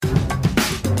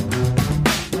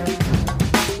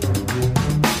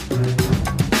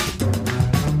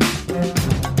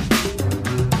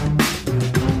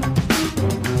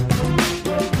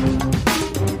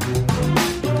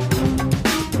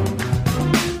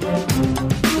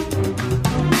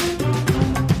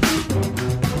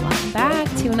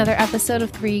another episode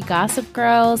of Three Gossip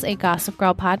Girls, a Gossip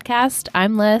Girl podcast.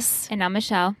 I'm Liz. And I'm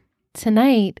Michelle.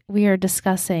 Tonight, we are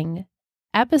discussing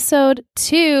episode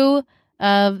 2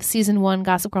 of season 1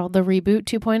 Gossip Girl, the reboot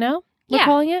 2.0. We're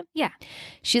calling it? Yeah.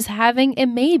 She's having a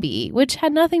maybe, which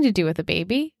had nothing to do with a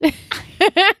baby.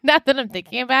 Not that I'm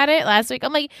thinking about it. Last week,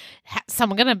 I'm like,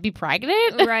 someone going to be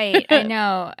pregnant? Right. I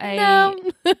know.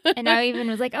 No. And I even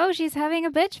was like, oh, she's having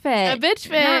a bitch fit. A bitch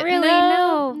fit. Not really,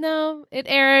 no. No. It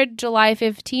aired July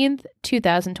 15th,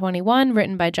 2021,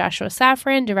 written by Joshua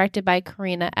Safran, directed by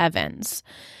Karina Evans.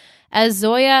 As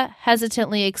Zoya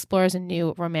hesitantly explores a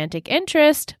new romantic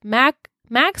interest,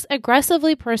 Max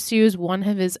aggressively pursues one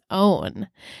of his own.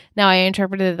 Now, I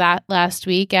interpreted that last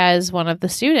week as one of the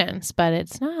students, but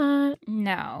it's not.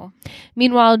 No.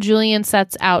 Meanwhile, Julian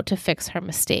sets out to fix her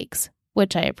mistakes,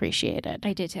 which I appreciated.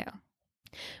 I did too.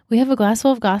 We have a glass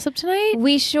full of gossip tonight?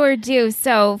 We sure do.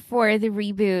 So for the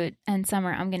reboot and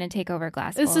summer, I'm going to take over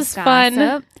glass full This is of gossip.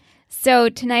 fun. So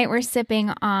tonight we're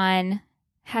sipping on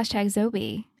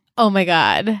 #Zobi, Oh my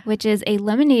God. which is a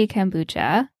lemonade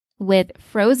kombucha with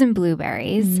frozen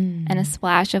blueberries and a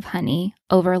splash of honey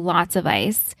over lots of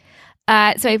ice.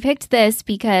 So I picked this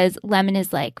because lemon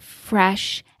is like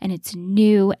fresh and it's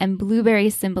new, and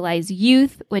blueberries symbolize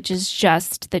youth, which is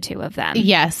just the two of them.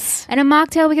 Yes. And a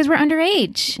mocktail because we're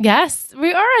underage. Yes,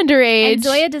 we are underage. And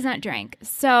Zoya does not drink.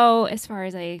 So as far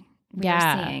as I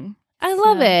remember seeing. I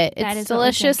love So it. that It's is what we're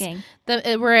delicious. drinking.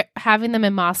 We're having them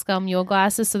in Moscow Mule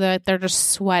glasses so that they're just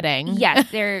sweating.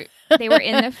 Yes, they were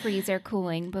in the freezer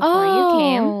cooling before you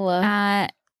came.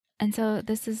 And so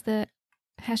this is the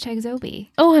 #Zobi.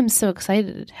 Oh, I'm so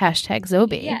excited.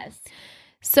 #Zobi. Yes.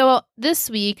 So this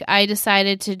week, I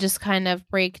decided to just kind of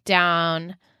break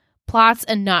down plots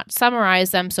and not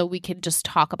summarize them so we could just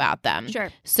talk about them.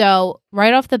 Sure. So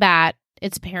right off the bat,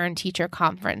 it's parent-teacher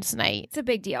conference night. It's a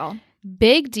big deal.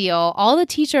 Big deal. All the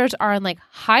teachers are on like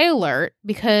high alert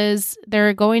because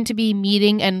they're going to be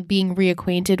meeting and being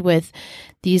reacquainted with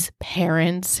these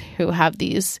parents who have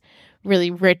these really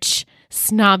rich,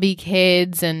 snobby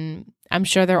kids, and I'm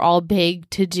sure they're all big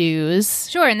to-dos.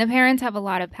 Sure, and the parents have a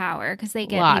lot of power because they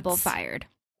get people fired.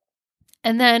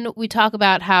 And then we talk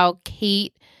about how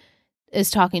Kate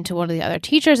is talking to one of the other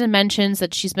teachers and mentions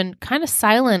that she's been kind of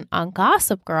silent on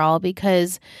Gossip Girl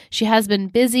because she has been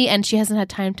busy and she hasn't had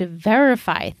time to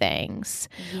verify things.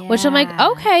 Yeah. Which I'm like,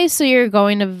 okay, so you're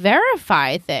going to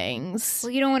verify things.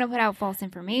 Well, you don't want to put out false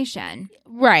information.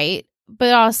 Right.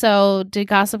 But also, did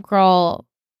Gossip Girl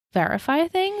verify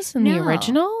things in the No.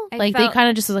 original? I They felt- kind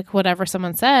of just like whatever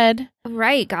someone said.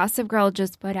 Right. Gossip Girl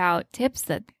just put out tips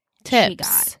that she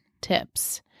got.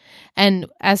 Tips. And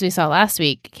as we saw last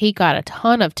week, Kate got a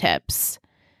ton of tips.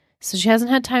 So she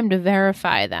hasn't had time to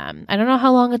verify them. I don't know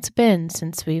how long it's been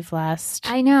since we've last...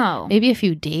 I know. Maybe a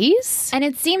few days? And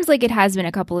it seems like it has been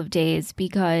a couple of days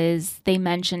because they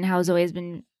mentioned how Zoe's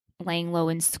been laying low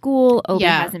in school. Obi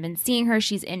hasn't been seeing her.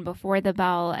 She's in before the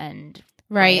bell and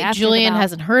Right. after the Julian bell.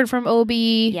 hasn't heard from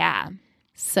Obi. Yeah.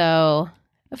 So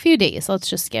a few days. Let's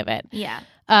just give it. Yeah.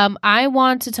 I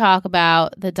want to talk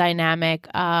about the dynamic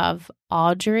of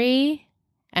Audrey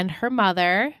and her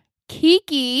mother,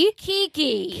 Kiki.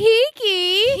 Kiki.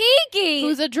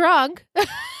 Who's a drunk.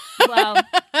 Well,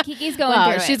 Kiki's going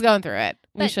through it. She's going through it.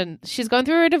 She's going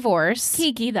through a divorce.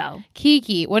 Kiki, though.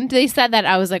 Kiki. When they said that,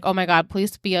 I was like, oh my God,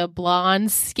 please be a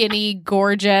blonde, skinny,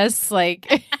 gorgeous.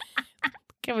 Like,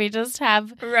 can we just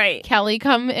have Kelly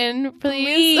come in,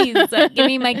 please? Give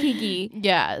me my Kiki.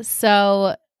 Yeah.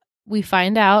 So we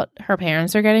find out her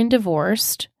parents are getting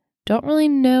divorced. Don't really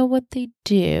know what they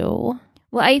do.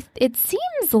 Well, it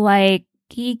seems like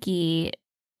Kiki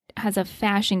has a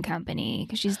fashion company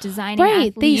because she's designing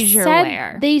athleisure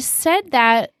wear. They said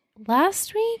that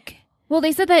last week. Well,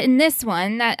 they said that in this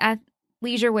one, that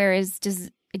athleisure wear is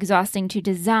just exhausting to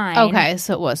design. Okay,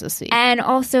 so it was this week. And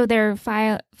also they're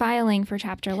filing for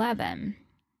Chapter 11.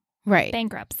 Right.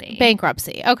 Bankruptcy.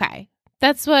 Okay.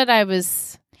 That's what I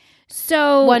was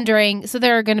so wondering. So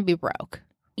they're going to be broke.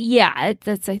 Yeah,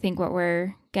 that's I think what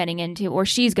we're getting into. Or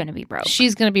she's going to be broke.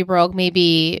 She's going to be broke.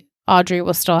 Maybe Audrey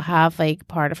will still have like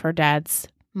part of her dad's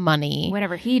money.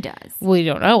 Whatever he does. We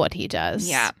don't know what he does.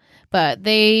 Yeah. But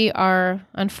they are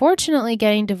unfortunately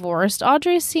getting divorced.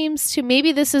 Audrey seems to,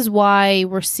 maybe this is why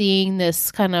we're seeing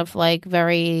this kind of like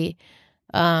very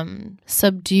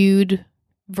subdued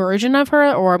version of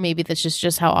her, or maybe that's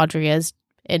just how Audrey is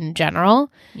in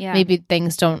general. Yeah. Maybe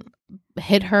things don't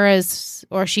hit her as,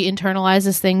 or she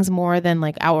internalizes things more than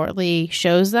like outwardly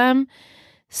shows them.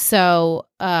 So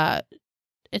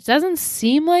it doesn't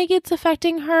seem like it's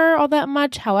affecting her all that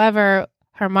much. However,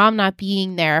 her mom not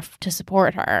being there to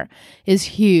support her is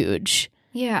huge.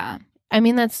 Yeah. I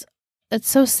mean, that's it's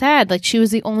so sad. Like, she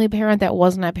was the only parent that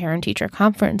wasn't at parent-teacher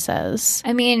conferences.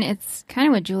 I mean, it's kind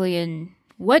of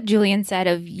what Julian said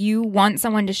of you want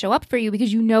someone to show up for you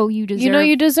because you know you deserve. You know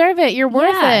you deserve it. You're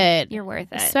worth it. You're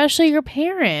worth it. Especially your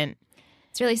parent.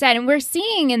 It's really sad. And we're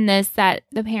seeing in this that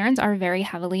the parents are very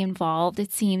heavily involved,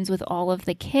 it seems, with all of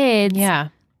the kids. Yeah.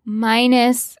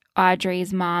 Minus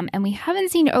Audrey's mom. And we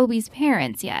haven't seen Obi's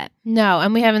parents yet. No,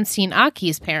 and we haven't seen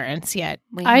Aki's parents yet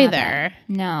either. Haven't.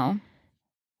 No.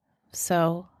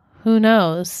 So who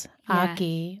knows? Yeah.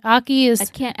 Aki is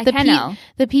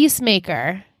the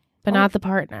peacemaker, but not the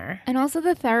partner. And also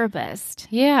the therapist.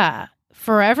 Yeah.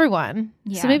 For everyone.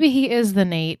 Yeah. So maybe he is the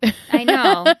Nate. I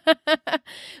know.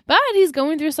 But he's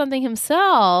going through something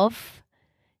himself.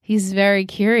 He's very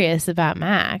curious about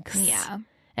Max. Yeah.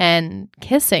 And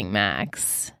kissing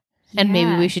Max. And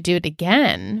maybe we should do it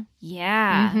again.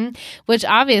 Yeah. Mm-hmm. Which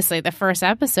obviously the first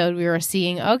episode we were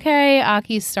seeing, okay,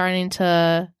 Aki's starting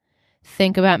to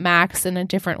think about Max in a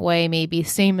different way, maybe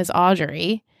same as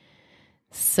Audrey.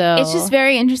 So it's just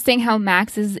very interesting how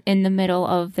Max is in the middle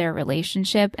of their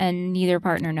relationship and neither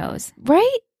partner knows.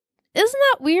 Right? Isn't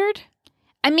that weird?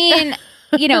 I mean,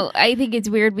 I think it's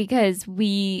weird because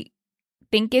we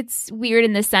think it's weird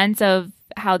in the sense of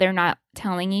how they're not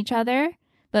telling each other.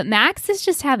 But Max is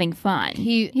just having fun.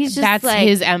 He's just that's like,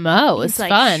 his MO. It's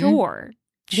fun. Sure.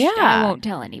 Yeah. I won't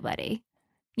tell anybody.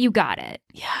 You got it.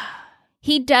 Yeah.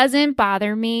 He doesn't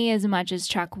bother me as much as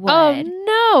Chuck would. Oh,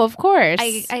 no, of course.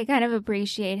 I kind of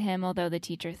appreciate him, although the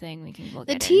teacher thing we can look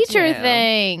at. The teacher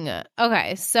thing.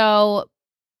 Okay, so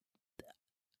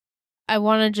I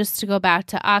wanted just to go back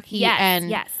to Aki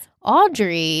and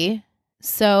Audrey.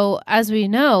 So as we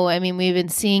know, I mean, we've been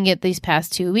seeing it these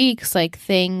past 2 weeks, like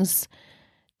things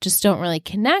just don't really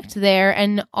connect there.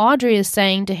 And Audrey is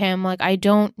saying to him, like, I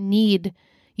don't need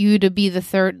you to be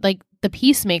the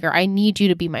peacemaker. I need you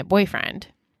to be my boyfriend.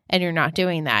 And you're not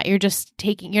doing that. You're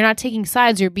not taking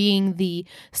sides. You're being the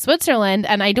Switzerland.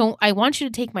 And I want you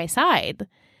to take my side.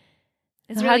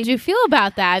 How did you feel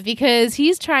about that? Because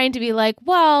he's trying to be like,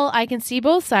 well, I can see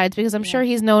both sides because I'm sure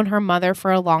he's known her mother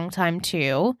for a long time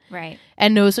too. Right.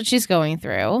 And knows what she's going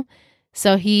through.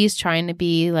 So he's trying to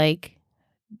be like,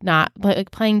 not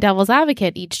like playing devil's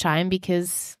advocate each time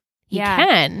because he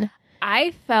can.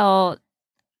 I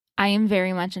am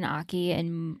very much an Aki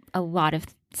in a lot of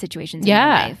situations in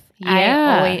my life.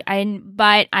 Yeah.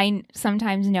 But I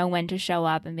sometimes know when to show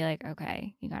up and be like,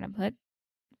 okay, you got to put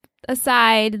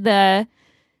aside the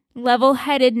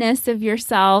level-headedness of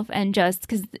yourself and just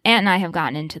because Ant and I have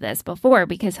gotten into this before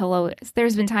because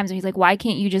there's been times where he's like, why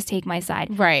can't you just take my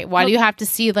side? Right. Why do you have to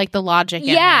see like the logic in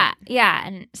it? Yeah.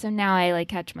 And so now I like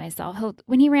catch myself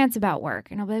when he rants about work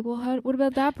and I'll be like, well, what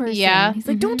about that person? Yeah. He's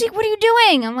like, what are you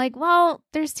doing? I'm like, well,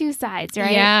 there's two sides,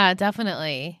 right? Yeah,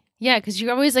 definitely. Yeah, because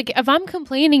you're always like, if I'm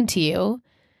complaining to you,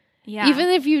 even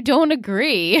if you don't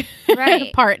agree,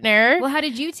 right, partner. Well, how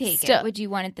did you take it? Would you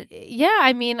want it? Yeah,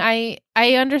 I mean, I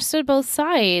understood both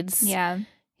sides. Yeah.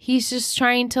 He's just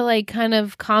trying to like kind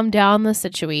of calm down the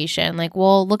situation. Like,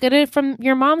 well, look at it from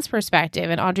your mom's perspective.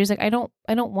 And Audrey's like, I don't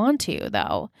want to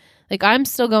though. Like, I'm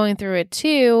still going through it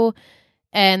too.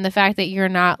 And the fact that you're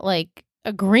not like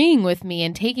agreeing with me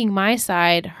and taking my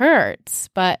side hurts.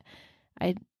 But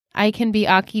I can be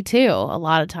Aki too a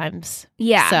lot of times.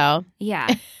 Yeah. So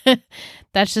yeah,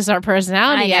 that's just our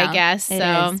personality, I guess. It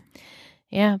so is.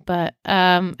 Yeah, but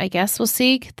I guess we'll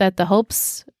see that the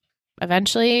hopes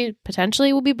eventually,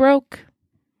 potentially, will be broke.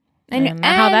 And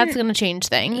how that's going to change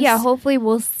things. Yeah, hopefully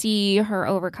we'll see her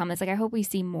overcome this. Like, I hope we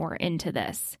see more into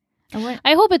this.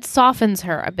 I hope it softens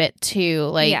her a bit too,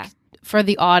 like for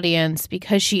the audience,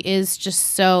 because she is just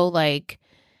so like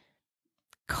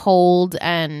cold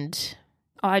and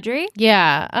Audrey?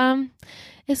 Yeah.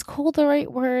 Is cold the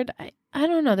right word? I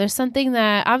don't know. There's something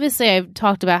that obviously I've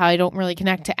talked about how I don't really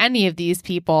connect to any of these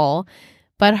people,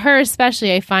 but her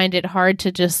especially, I find it hard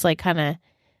to just like kind of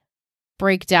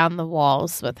break down the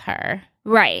walls with her.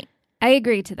 Right. I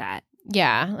agree to that.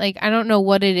 Yeah. Like, I don't know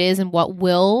what it is and what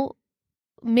will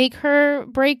make her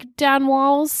break down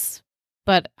walls,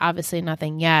 but obviously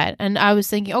nothing yet. And I was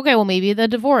thinking, okay, well, maybe the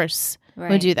divorce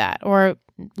would do that, or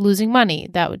losing money,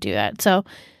 that would do that. So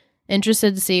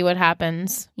interested to see what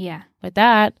happens with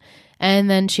that. And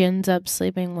then she ends up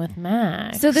sleeping with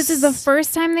Max. So this is the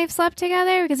first time they've slept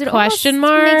together? Because it Question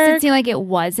almost mark? makes it seem like it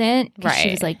wasn't. Right. She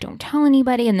was like, don't tell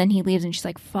anybody. And then he leaves and she's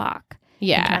like, fuck.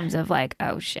 Yeah. In terms of like,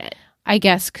 oh shit. I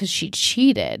guess because she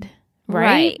cheated.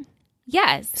 Right?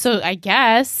 Yes. So I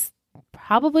guess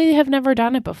probably have never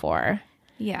done it before.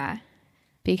 Yeah.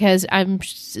 Because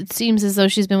it seems as though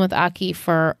she's been with Aki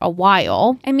for a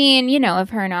while. I mean, if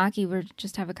her and Aki were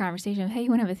just have a conversation, hey, you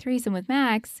want to have a threesome with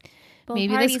Max?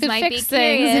 maybe this parties could might fix be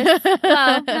curious. things.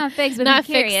 Well, not fix, but Not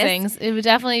be fix curious. things. It would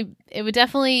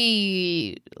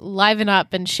definitely liven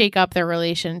up and shake up their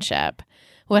relationship.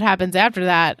 What happens after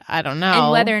that, I don't know.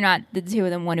 And whether or not the two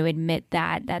of them want to admit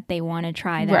that they want to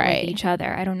try that Right. with each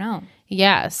other, I don't know.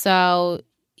 Yeah, so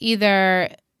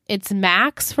either it's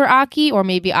Max for Aki, or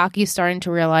maybe Aki's starting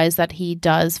to realize that he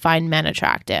does find men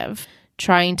attractive,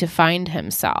 trying to find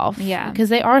himself. Yeah. Because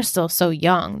they are still so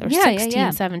young. They're Yeah,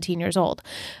 16, 17 years old.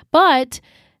 But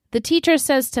the teacher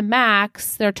says to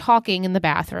Max, they're talking in the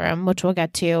bathroom, which we'll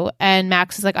get to, and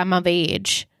Max is like, I'm of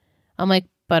age. I'm like,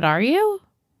 but are you?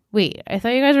 Wait, I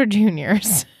thought you guys were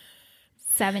juniors.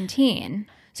 17.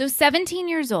 So 17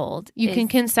 years old. You can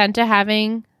consent to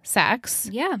having sex.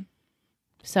 Yeah.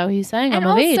 So he's saying, And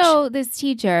I'm of age. also, this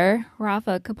teacher,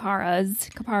 Rafa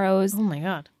Caparros, Oh my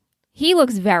God. he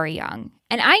looks very young.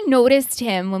 And I noticed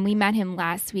him when we met him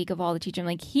last week of all the teachers. I'm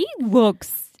like, he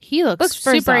looks Looks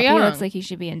first super off, young. He looks like he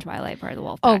should be in Twilight Part of the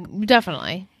Wolf Oh, Pack.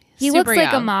 definitely. He Super looks like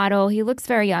a young. model. He looks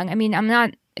very young. I mean, I'm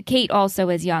not Kate also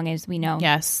as young as we know.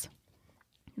 Yes.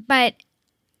 But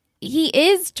he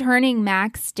is turning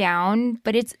Max down,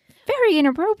 but it's very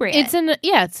inappropriate.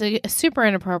 It's super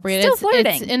inappropriate. Still It's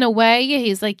flirting. in a way,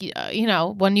 he's like,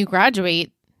 when you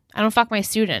graduate, I don't fuck my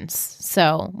students.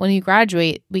 So when you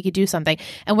graduate, we could do something.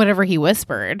 And whatever he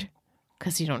whispered,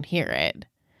 because you don't hear it.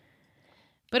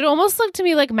 But it almost looked to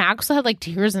me like Max had like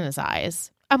tears in his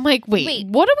eyes. I'm like, wait,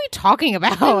 what are we talking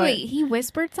about? Wait, he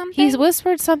whispered something? He's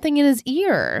whispered something in his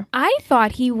ear. I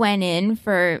thought he went in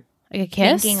for Like a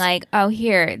kiss? thinking like, oh,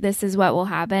 here, this is what will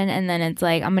happen. And then it's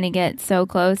like, I'm going to get so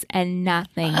close and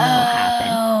nothing will happen.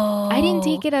 I didn't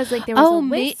take it as like there was a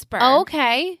whisper.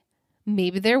 Okay.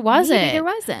 Maybe there wasn't. Maybe there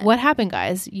wasn't. What happened,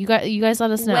 guys? You guys let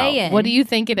us know. Weigh in. What do you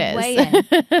think it is? Weigh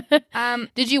in.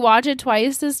 Did you watch it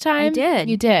twice this time? I did.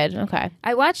 You did. Okay.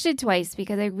 I watched it twice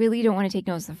because I really don't want to take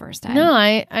notes the first time. No,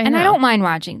 I and know. I don't mind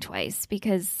watching twice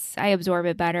because I absorb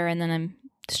it better and then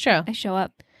It's true. I show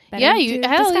up better. Yeah,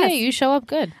 to you show up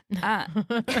good.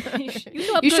 discuss. You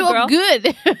show up You good, show girl. up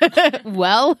good.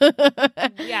 Well.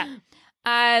 Yeah.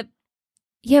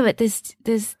 Yeah, but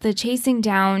the chasing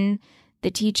down the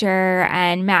teacher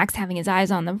and Max having his eyes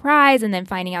on the prize and then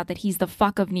finding out that he's the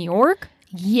fuck of New York.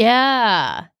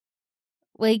 Yeah.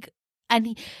 Like,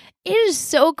 it is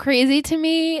so crazy to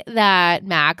me that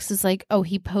Max is like, oh,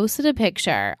 he posted a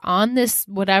picture on this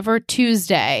whatever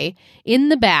Tuesday in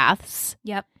the baths.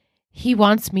 Yep. He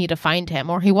wants me to find him,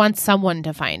 or he wants someone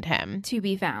to find him. To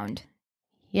be found.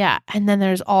 Yeah. And then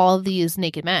there's all these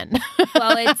naked men.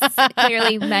 Well, it's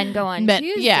clearly men go on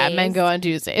Tuesdays. Yeah, men go on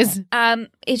Tuesdays.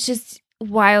 It's just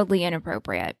wildly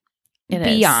inappropriate. It is.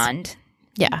 Beyond.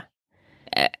 Yeah.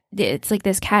 It's like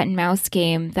this cat and mouse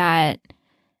game that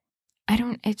I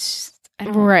don't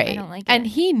like it. And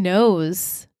he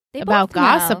knows They about both know.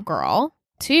 Gossip Girl,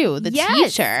 too, the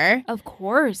Yes. teacher. Of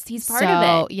course. He's part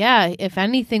of it. Yeah, if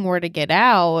anything were to get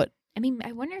out, I mean,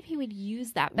 I wonder if he would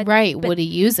use that. But, would he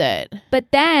use it?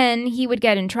 But then he would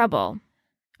get in trouble.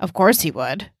 Of course he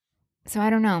would. So I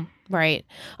don't know. Right.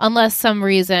 Unless some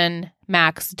reason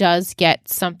Max does get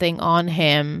something on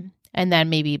him and then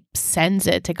maybe sends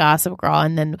it to Gossip Girl,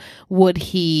 and then would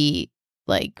he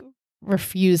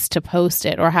refuse to post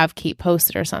it or have Kate post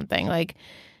it or something?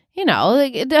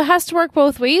 It has to work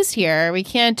both ways here. We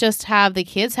can't just have the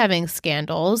kids having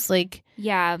scandals.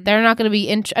 Yeah. They're not going to be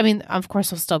of course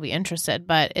they'll still be interested,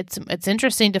 but it's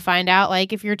interesting to find out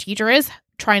if your teacher is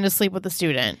trying to sleep with the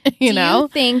student, Do you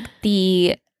think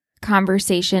the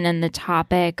conversation and the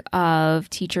topic of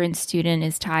teacher and student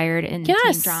is tired in teen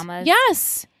dramas?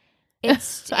 Yes.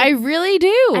 It's I really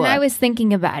do. And I was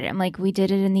thinking about it. I'm like, we did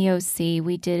it in the OC.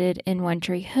 We did it in One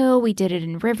Tree Hill. We did it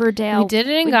in Riverdale. We did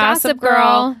it in with Gossip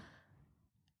Girl.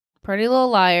 Pretty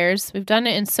Little Liars. We've done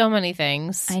it in so many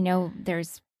things. I know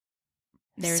there's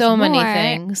so many more.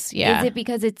 things. Yeah. Is it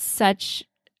because it's such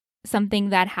something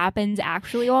that happens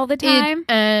actually all the time?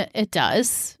 It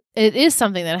does. It is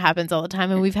something that happens all the time.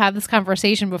 And we've had this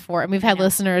conversation before, and we've had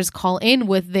listeners call in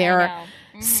with their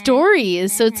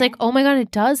stories. So it's like, oh my God,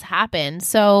 it does happen.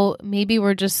 So maybe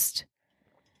we're just,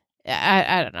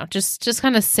 I don't know, just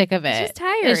kind of sick of it. It's just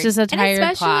tired. It's just a tired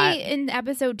and especially plot. in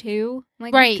episode 2.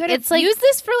 Right. It's like, use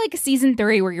this for season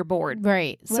 3 where you're bored.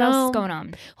 Right. What else is going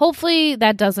on? Hopefully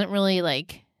that doesn't really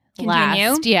Continue?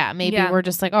 last. Yeah. Maybe we're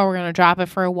just like, oh, we're going to drop it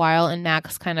for a while, and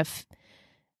Max kind of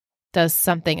does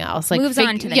something else. Moves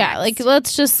on to the next.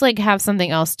 Let's just have something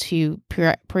else to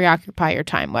preoccupy your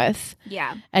time with.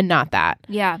 Yeah. And not that.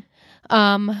 Yeah.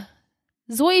 Zoibe.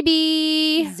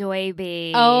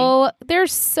 Zoibe. Oh, they're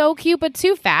so cute, but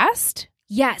too fast.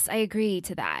 Yes, I agree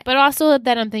to that. But also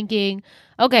then I'm thinking,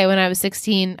 okay, when I was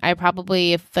 16, I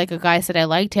probably, if like a guy said I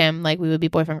liked him, like we would be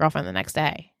boyfriend, girlfriend the next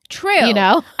day. True. You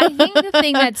know? I think the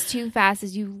thing that's too fast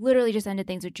is you literally just ended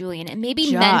things with Julian. And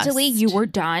maybe mentally you were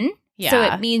done. Yeah. So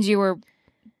it means you were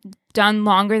done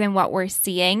longer than what we're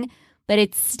seeing. But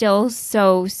it's still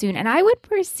so soon. And I would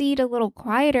proceed a little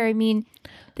quieter. I mean,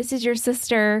 this is your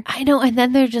sister. I know. And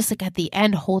then they're just like at the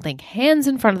end holding hands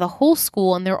in front of the whole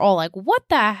school. And they're all like, what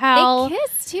the hell? They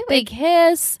kiss too. They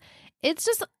kiss. It's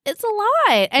just, it's a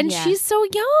lot. And Yeah. she's so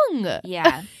young.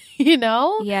 Yeah. You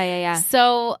know? Yeah.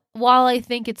 So while I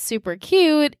think it's super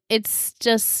cute, it's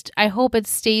just, I hope it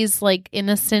stays like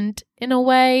innocent in a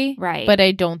way. Right. But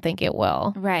I don't think it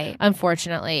will, Right.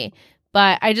 unfortunately.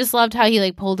 But I just loved how he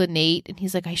like pulled a Nate and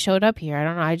he's like, I showed up here. I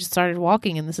don't know. I just started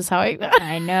walking and this is how I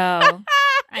I know.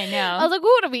 I know. I was like,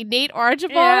 who would it be? Nate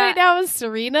Archibald Yeah. right now with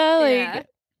Serena? Like, Yeah.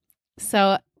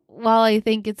 So while I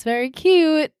think it's very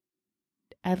cute,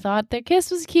 I thought their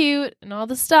kiss was cute and all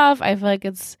the stuff. I feel like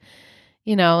it's,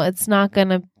 you know, it's not going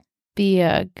to be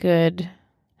a good,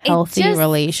 healthy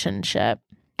relationship.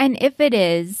 And if it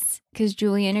is, because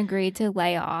Julian agreed to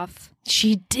lay off,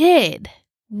 She did.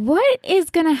 what is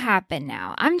going to happen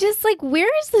now? I'm just like, where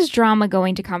is this drama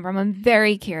going to come from? I'm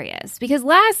very curious because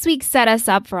last week set us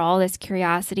up for all this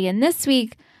curiosity. And this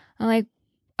week, I'm like,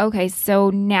 okay, so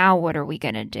now what are we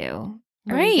going to do?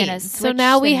 Are we gonna Right. So switch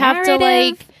now the we have to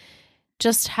narrative? like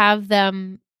just have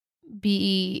them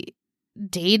be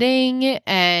dating,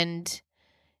 and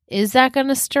is that going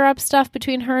to stir up stuff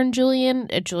between her and Julian?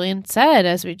 Julian said,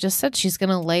 as we just said, she's going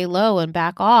to lay low and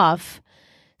back off.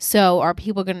 So are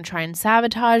people going to try and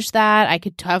sabotage that? I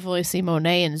could definitely see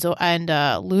Monet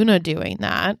and Luna doing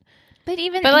that. But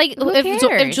even, But like, who if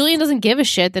cares? Julian doesn't give a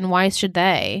shit, then why should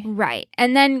they? Right.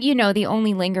 And then, you know, the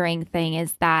only lingering thing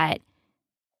is that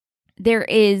there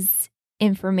is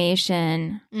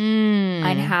information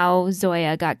on how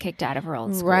Zoya got kicked out of her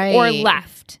old school Right. or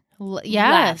left. Yes.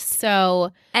 Left.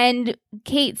 So, And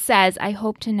Kate says, I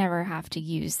hope to never have to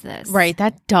use this. right.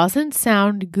 That doesn't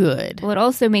sound good. Well, it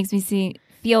also makes me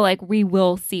feel like we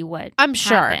will see what I'm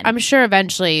sure. happened. I'm sure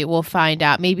eventually we'll find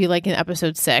out. Maybe like in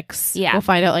episode 6. Yeah. We'll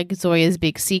find out like Zoya's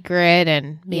big secret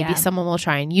and maybe Yeah. someone will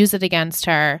try and use it against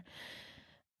her.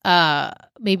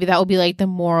 Maybe that will be like the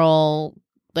moral,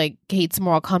 like Kate's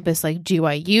moral compass. Like, do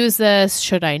I use this?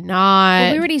 Should I not?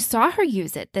 Well, we already saw her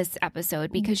use it this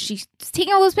episode because she's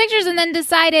taking all those pictures and then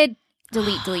decided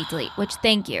delete, which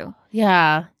thank you.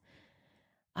 Yeah.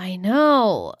 I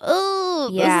know. Oh,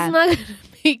 Yeah. this is not going to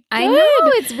be good. I know.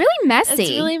 It's really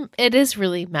messy. It is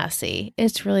really messy.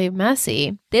 It's really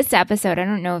messy. This episode, I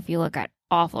don't know if you look at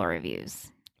awful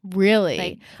reviews. Really.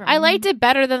 Like, from- I liked it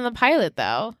better than the pilot,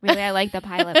 though. Really, I like the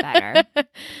pilot better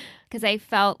because I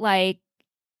felt like,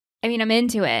 I mean, I'm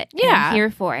into it. and Yeah. I'm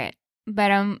here for it.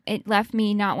 But it left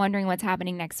me not wondering what's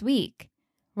happening next week.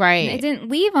 Right. It didn't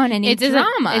leave on any It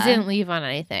drama. didn't leave on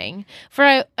anything.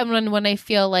 When I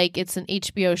feel like it's an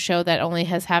HBO show that only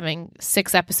has having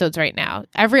 6 episodes right now,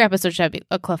 every episode should be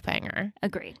a cliffhanger.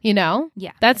 Agreed. You know?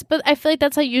 Yeah. But I feel like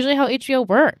that's usually how HBO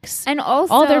works. And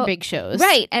also all their big shows.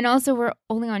 Right. And also we're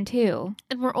only on 2.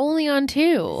 And we're only on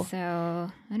 2. So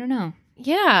I don't know.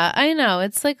 Yeah, I know.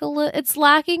 It's like it's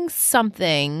lacking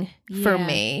something for Yeah.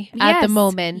 me at the Yes.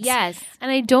 moment. Yes.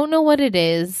 And I don't know what it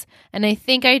is. And I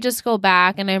think I just go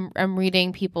back and I'm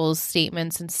reading people's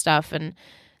statements and stuff and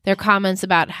their comments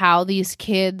about how these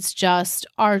kids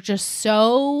are just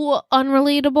so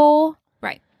unrelatable.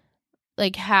 Right.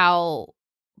 Like how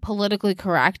politically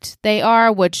correct they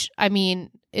are, which, I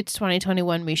mean, it's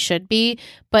 2021, we should be.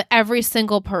 But every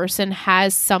single person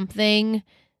has something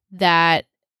that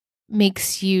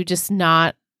makes you just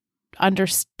not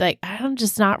like, I don't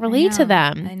just not relate to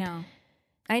them. I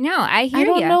know. I hear I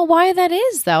don't ya. know why that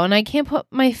is, though, and I can't put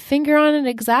my finger on it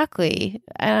exactly.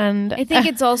 And I think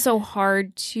it's also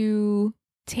hard to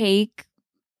take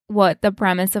what the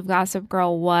premise of Gossip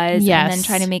Girl was and then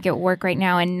try to make it work right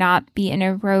now and not be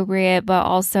inappropriate, but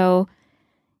also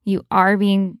you're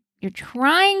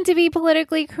trying to be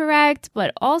politically correct,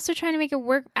 but also trying to make it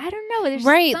work. I don't know. There's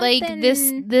right, something...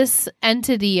 like this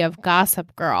entity of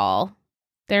Gossip Girl,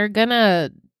 they're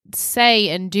gonna say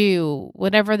and do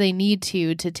whatever they need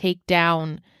to take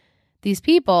down these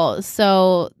people.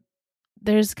 So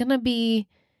there's gonna be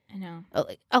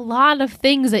a lot of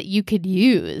things that you could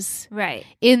use right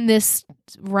in this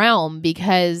realm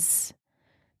because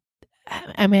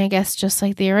I mean, I guess just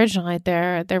like the original, like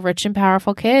they're rich and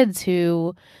powerful kids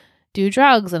who do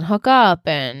drugs and hook up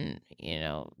and, you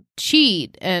know,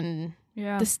 cheat and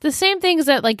the same things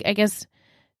that, like, I guess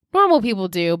normal people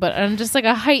do, but on just like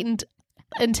a heightened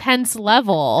intense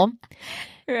level.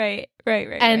 Right. Right.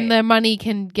 And the money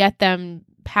can get them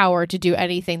power to do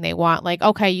anything they want. Like,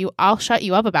 okay, I'll shut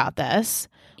you up about this.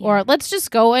 Yeah. Or let's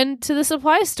just go into the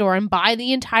supply store and buy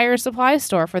the entire supply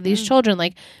store for these children.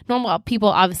 Like, normal people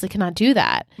obviously cannot do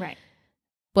that. Right.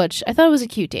 Which I thought was a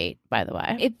cute date, by the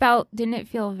way. Didn't it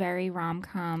feel very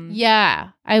rom-com? Yeah,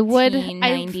 I would.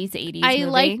 90s, 80s I movie?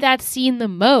 like that scene the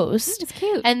most. It's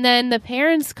cute. And then the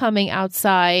parents coming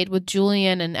outside with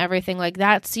Julian and everything, like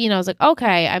that scene, I was like,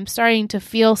 okay, I'm starting to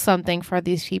feel something for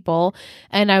these people.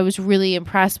 And I was really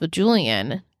impressed with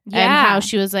Julian and how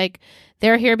she was like,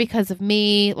 they're here because of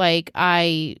me. Like,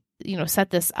 I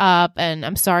set this up, and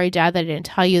I'm sorry, Dad, that I didn't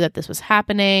tell you that this was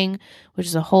happening, which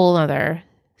is a whole other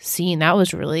scene. That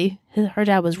was her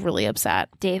dad was really upset.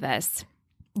 Davis.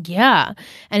 Yeah.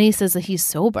 And he says that he's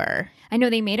sober. I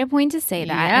know they made a point to say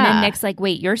that. Yeah. And then Nick's like,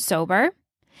 wait, you're sober?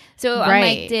 So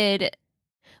I'm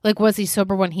like, was he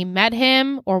sober when he met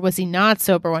him, or was he not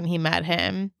sober when he met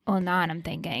him? Well, not, I'm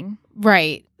thinking.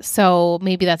 Right. So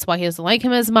maybe that's why he doesn't like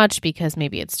him as much, because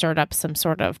maybe it stirred up some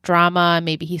sort of drama.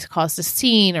 Maybe he's caused a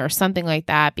scene or something like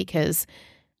that, because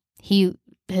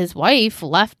his wife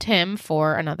left him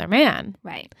for another man.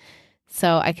 Right.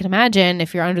 So I can imagine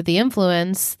if you're under the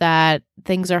influence that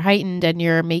things are heightened and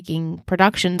you're making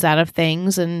productions out of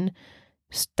things, and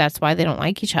that's why they don't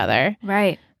like each other.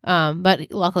 Right.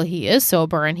 But luckily he is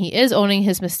sober and he is owning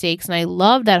his mistakes. And I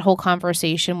love that whole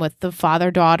conversation with the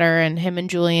father-daughter and him and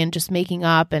Julian just making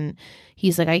up. And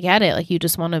he's like, I get it. Like, you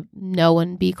just want to know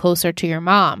and be closer to your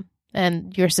mom.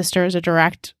 And your sister is a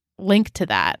direct link to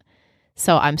that.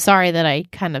 So I'm sorry that I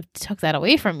kind of took that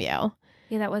away from you.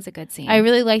 Yeah, that was a good scene. I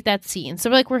really like that scene.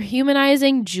 So we're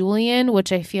humanizing Julian,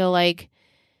 which I feel like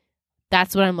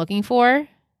that's what I'm looking for.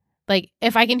 Like,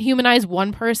 if I can humanize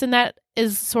one person that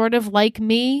is sort of like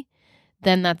me,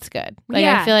 then that's good. Like,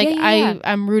 I feel like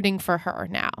I'm rooting for her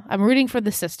now. I'm rooting for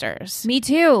the sisters. Me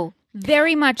too.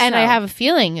 Very much And so. I have a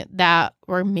feeling that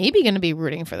we're maybe going to be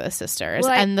rooting for the sisters.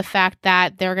 Well, and the fact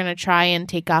that they're going to try and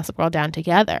take Gossip Girl down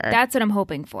together. That's what I'm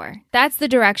hoping for. That's the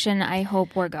direction I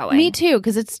hope we're going. Me too,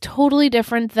 because it's totally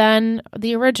different than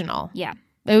the original. Yeah.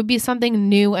 It would be something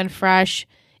new and fresh,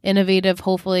 innovative.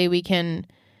 Hopefully we can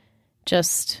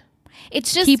just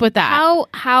keep with that.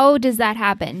 How does that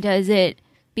happen? Does it,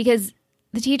 because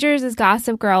the teachers as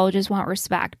Gossip Girl just want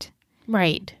respect.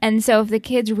 Right. And so if the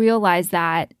kids realize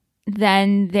that,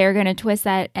 then they're going to twist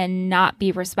that and not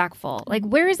be respectful. Like,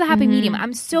 where is the happy medium?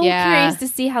 I'm so curious to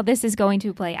see how this is going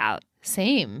to play out.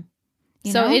 Same.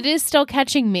 You so know? it is still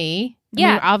catching me.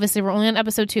 Yeah. Obviously, we're only on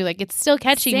episode 2. Like, it's still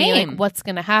catching me, like, what's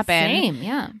going to happen. Same,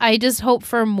 yeah. I just hope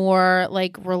for more,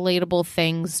 like, relatable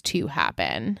things to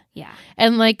happen. Yeah.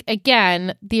 And, like,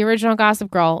 again, the original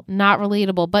Gossip Girl, not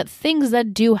relatable, but things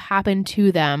that do happen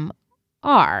to them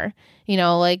are. You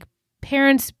know, like,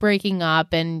 parents breaking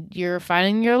up and you're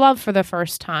finding your love for the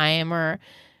first time, or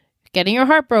getting your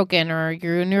heart broken, or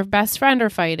you and your best friend are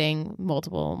fighting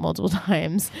multiple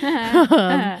times.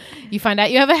 You find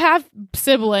out you have a half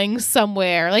sibling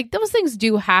somewhere. Like, those things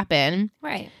do happen.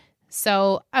 Right.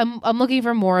 So I'm looking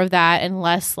for more of that and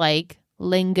less like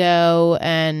lingo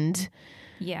and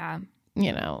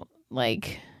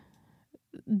like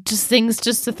just things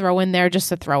just to throw in there,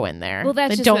 Well, that's that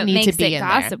just don't what need makes to be it in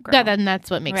Gossip there. Girl. Then that's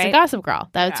what makes Right? it Gossip Girl.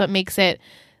 That's what makes it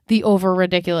the over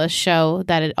ridiculous show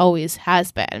that it always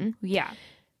has been. Yeah.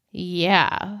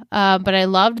 Yeah. But I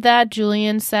loved that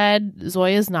Julian said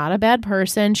Zoya's not a bad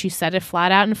person. She said it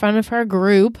flat out in front of her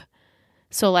group.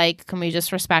 So, like, can we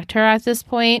just respect her at this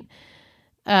point?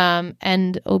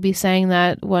 And Obi saying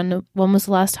that when was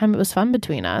the last time it was fun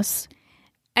between us?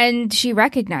 And she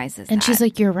recognizes And that. she's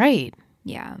like, you're right.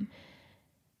 Yeah.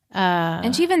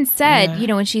 And she even said,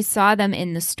 when she saw them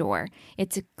in the store,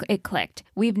 it clicked.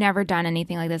 We've never done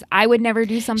anything like this. I would never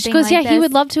do something she goes, like this. he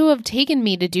would love to have taken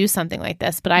me to do something like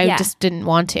this, but I just didn't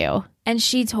want to. And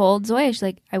she told Zoya, she's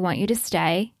like, I want you to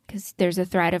stay because there's a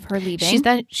threat of her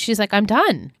leaving. She's like, I'm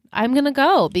done. I'm going to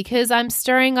go because I'm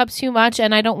stirring up too much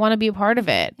and I don't want to be a part of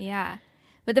it. Yeah.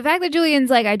 But the fact that Julian's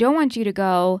like, I don't want you to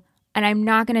go and I'm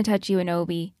not going to touch you and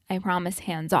Obi. I promise,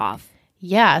 hands off.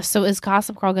 Yeah. So is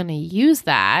Gossip Girl going to use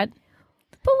that?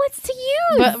 But what's to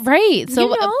use? But right. So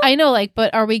You know? I know, like,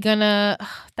 but are we going to,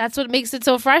 that's what makes it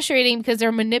so frustrating because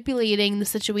they're manipulating the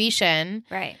situation.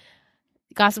 Right.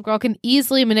 Gossip Girl can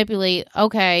easily manipulate,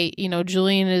 okay,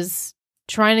 Julian is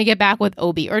trying to get back with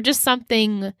Obi, or just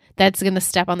something that's going to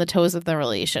step on the toes of the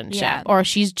relationship. Yeah. Or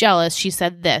she's jealous, she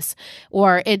said this,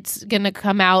 or it's going to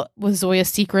come out with Zoya's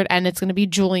secret and it's going to be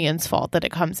Julian's fault that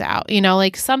it comes out. You know,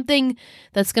 like something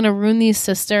that's going to ruin these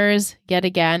sisters yet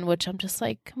again, which I'm just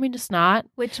like, can we just not?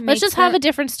 Let's just have a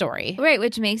different story. Right,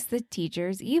 which makes the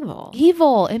teachers evil.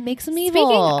 Evil. It makes them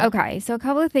evil. Okay, so a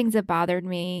couple of things that bothered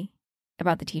me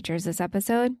about the teachers this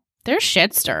episode. They're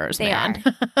shitsters, They man.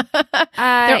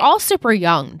 are. They're all super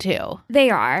young, too. They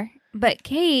are. But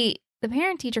Kate, the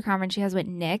parent-teacher conference she has with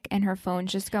Nick and her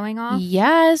phone's just going off.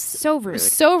 Yes. So rude.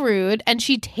 So rude. And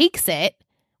she takes it,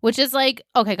 which is like,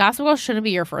 okay, Gossip Girl shouldn't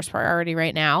be your first priority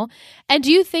right now. And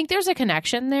do you think there's a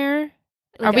connection there?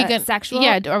 Like are we going sexual?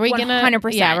 Yeah, are we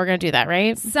 100%. Yeah, we're going to do that,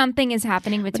 right? Something is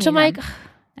happening between Which I'm them. like,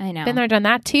 I know. been there, done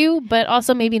that too, but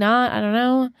also maybe not. I don't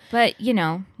know. But, you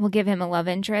know, we'll give him a love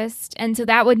interest. And so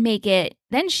that would make it,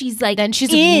 then she's like, Then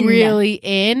she's in. really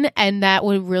in, and that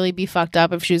would really be fucked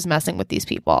up if she was messing with these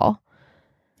people.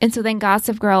 And so then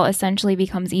Gossip Girl essentially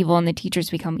becomes evil and the teachers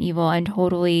become evil and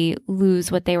totally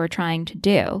lose what they were trying to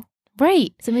do.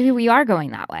 Right. So maybe we are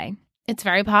going that way. It's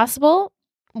very possible,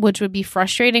 which would be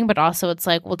frustrating, but also it's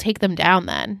like, we'll take them down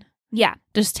then. Yeah.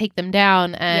 Just take them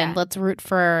down and Yeah. let's root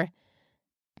for,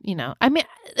 you know, I mean,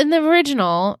 in the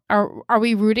original, are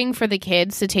we rooting for the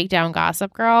kids to take down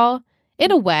Gossip Girl?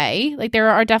 In a way, like there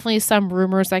are definitely some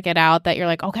rumors that get out that you're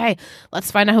like, okay, let's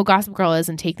find out who Gossip Girl is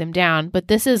and take them down. But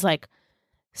this is like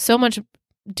so much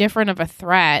different of a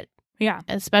threat, Yeah.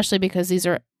 especially because these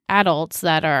are adults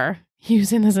that are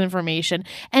using this information,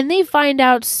 and they find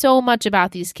out so much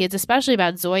about these kids, especially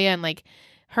about Zoya and like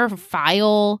her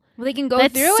file. Well, they can go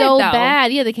That's through so it, though.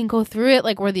 bad. Yeah, they can go through it.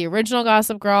 Like where the original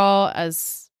Gossip Girl,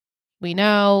 as we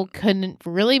know, couldn't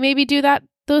really maybe do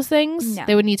those things. No.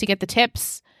 They would need to get the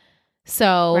tips.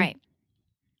 So, Right.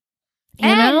 you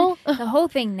And know, the whole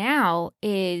thing now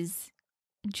is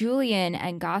Julian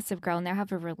and Gossip Girl now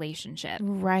have a relationship.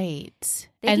 right.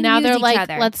 They And can now use they're each like,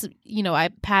 other. let's, you know, I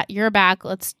pat your back,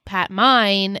 let's pat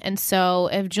mine. And so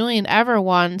if Julian ever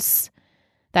wants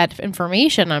that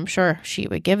information, I'm sure she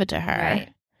would give it to her. Right.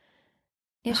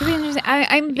 It should be interesting.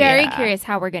 I'm very Yeah. curious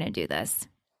how we're going to do this.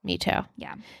 Me too.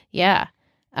 Yeah. Yeah.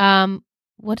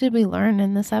 What did we learn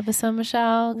in this episode,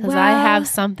 Michelle? Because I Well- have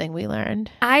something we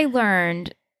learned. I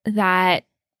learned that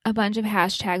a bunch of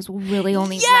hashtags will really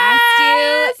only Yes!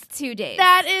 last you 2 days.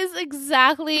 That is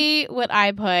exactly what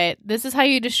I put. This is how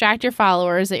you distract your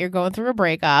followers that you're going through a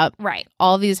breakup. right.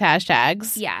 All these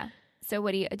hashtags. Yeah. So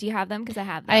what do you have them? Because I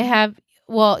have them. I have,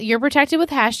 well, you're protected with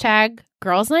hashtag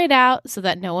girls night out so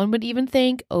that no one would even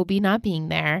think Obi not being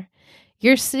there.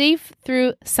 You're safe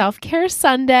through self-care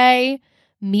Sunday,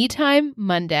 me time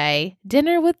Monday,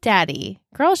 dinner with daddy.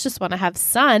 Girls just want to have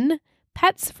sun,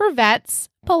 pets for vets,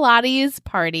 Pilates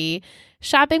party,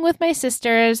 shopping with my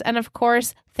sisters, and of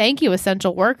course, thank you,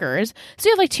 essential workers. So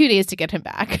you have like 2 days to get him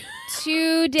back.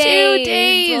 2 days. 2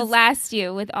 days. Will last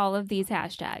you with all of these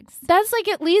hashtags. That's like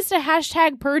at least a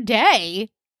hashtag per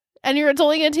day. And it's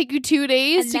only going to take you 2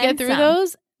 days And to then get through some.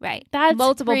 those. Right. That's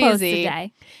multiple posts crazy. a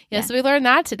day. Yes, we learned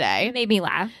that today. It made me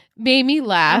laugh. Made me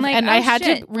laugh, I'm like, and oh, I had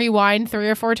shit. to rewind 3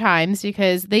 or 4 times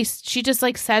because she just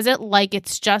like says it like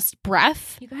it's just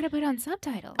breath. You got to put on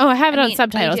subtitles. Oh, I have it I on mean,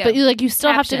 subtitles, I but do. you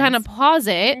still have to kind of Captions. pause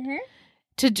it Mhm.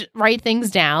 to write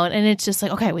things down, and it's just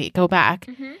like, okay, wait, go back.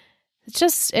 Mhm. It's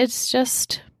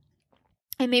just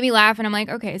It made me laugh, and I'm like,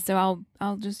 okay, so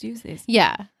I'll just use these.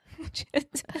 yeah.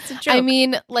 It's a joke. I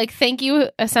mean, like, thank you,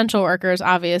 essential workers,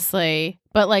 obviously,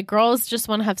 but like, girls just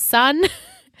want to have sun,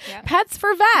 Yep. pets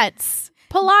for vets,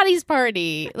 Pilates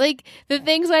party, like the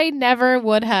things I never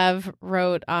would have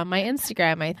wrote on my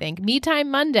Instagram. I think me time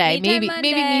Monday, Me Time maybe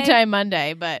Monday. me time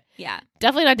Monday, but yeah,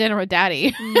 definitely not dinner with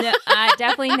daddy. no,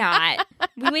 definitely not.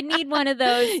 We would need one of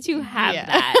those to have Yeah.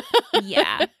 that.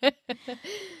 Yeah,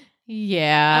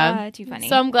 Yeah. too funny.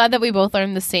 So I'm glad that we both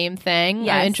learned the same thing. I'm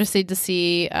Yes. interested to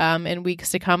see in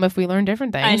weeks to come if we learn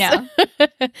different things. I know.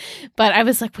 But I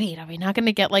was like, wait, are we not going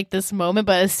to get like this moment?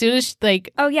 But as soon as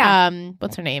like, Oh yeah.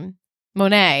 what's her name?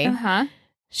 Monet. Uh-huh.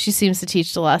 She seems to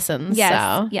teach the lessons. Yes,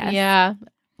 So, yes. yeah,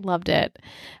 loved it.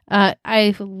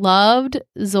 I loved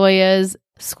Zoya's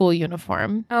school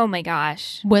uniform Oh my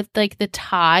gosh. with like the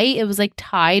tie. It was like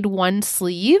tied one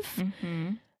sleeve.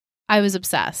 Mm-hmm. I was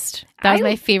obsessed. That was I-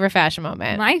 my favorite fashion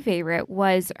moment. My favorite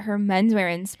was her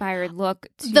menswear inspired look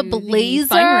to The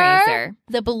blazer? fundraiser.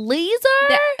 The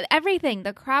blazer, Everything,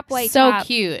 the crop white so top.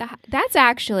 cute, That's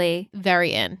actually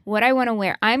very in. what I want to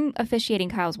wear. I'm officiating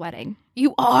Kyle's wedding.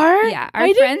 You are? Yeah, our I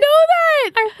didn't friends-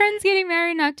 know that. Our friend's getting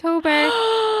married in October,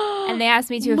 and they asked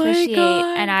me to My officiate,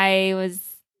 God. and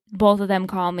both of them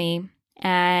call me,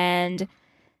 and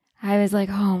I was like,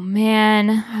 oh man.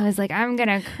 I was like, I'm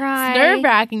gonna cry. It's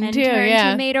nerve-wracking and too, turn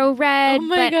yeah. tomato red. Oh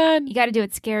my but God. you got to do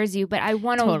what scares you. But I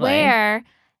want to Totally. wear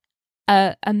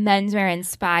a menswear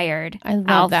inspired I love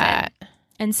outfit. that.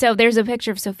 And so there's a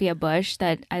picture of Sophia Bush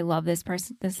that I love this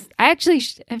person. I actually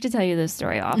have to tell you this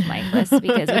story off my list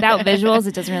because without visuals,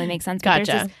 it doesn't really make sense. But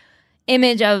Gotcha. there's this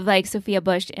image of like Sophia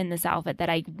Bush in this outfit that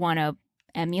I want to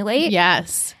emulate.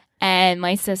 Yes. And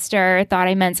my sister thought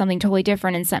I meant something totally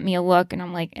different and sent me a look. And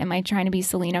I'm like, am I trying to be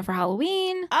Selena for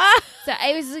Halloween? So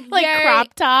I was Like very,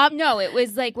 crop top. No, it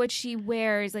was like what she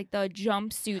wears, like the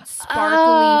jumpsuit sparkly.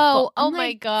 Oh I'm my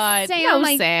like, God. Sam, No,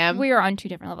 like, Sam. we are on two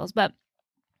different levels, but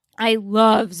I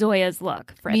love Zoya's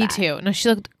look for Me that. too. No, she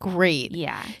looked great.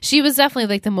 Yeah. She was definitely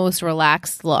like the most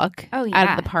relaxed look Oh, out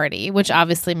yeah. of the party, which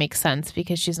obviously makes sense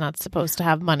because she's not supposed to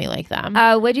have money like them.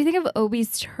 What do you think of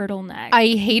Obi's turtleneck? I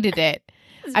hated it.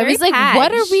 It's I very was like, patch.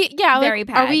 what are we? Yeah, Very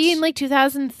like, are we patch. in like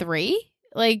 2003?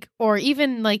 Like, or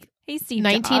even like Hey, Steve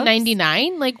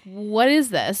 1999? Like, what is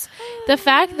this? The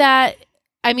fact that,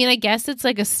 I mean, I guess it's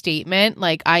like a statement.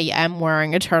 Like, I am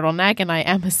wearing a turtleneck and I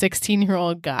am a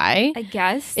 16-year-old guy. I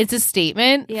guess. It's a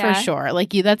statement Yeah. for sure.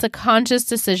 Like, that's a conscious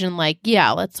decision. Like,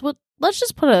 yeah, let's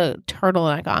just put a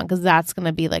turtleneck on because that's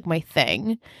gonna be like my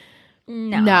thing.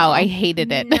 No, I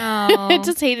hated it. No. I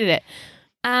just hated it.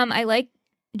 I like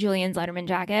Julian's Letterman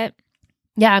jacket.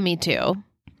 Yeah, me too.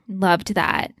 Loved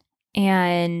that.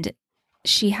 And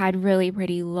she had really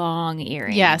pretty long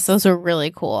earrings. Yes, those are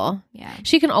really cool. Yeah.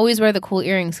 She can always wear the cool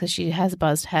earrings because she has a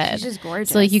buzzed head. She's just gorgeous.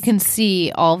 So like you can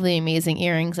see all the amazing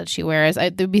earrings that she wears.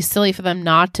 It would be silly for them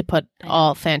not to put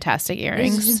all fantastic These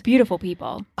earrings. are just beautiful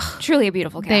people. Truly a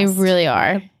beautiful cast. They really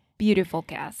are. Beautiful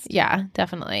cast. Yeah,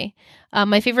 definitely.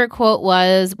 My favorite quote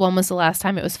was, "When was the last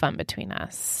time it was fun between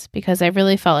us?" Because I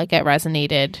really felt like it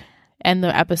resonated. And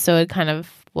the episode kind of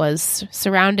was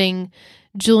surrounding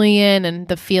Julian and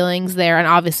the feelings there, and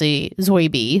obviously Zoe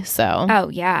B. So, Oh,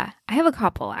 yeah. I have a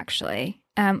couple, actually.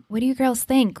 What do you girls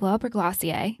think? Glow Up or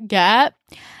Glossier? get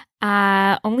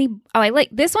I like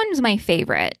this one is my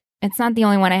favorite. It's not the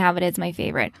only one I have, but it's my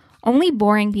favorite. Only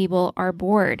boring people are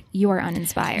bored. You are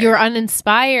uninspired. you're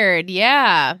uninspired.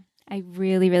 Yeah. I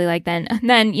really, really like that. And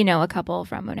then, a couple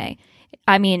from Monet.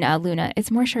 I mean, Luna.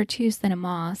 It's more chartreuse than a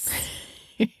moss.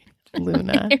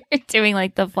 Luna. Doing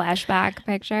like the flashback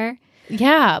picture.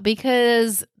 Yeah,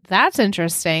 because that's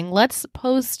interesting. Let's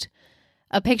post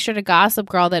a picture to Gossip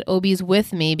Girl that Obi's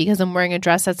with me because I'm wearing a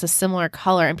dress that's a similar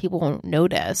color and people won't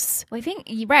notice. Well, I think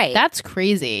you're right. That's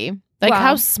crazy. Like, Wow.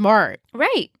 how smart.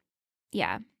 right.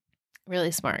 Yeah.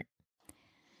 Really smart.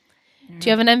 Do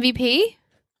you have an MVP?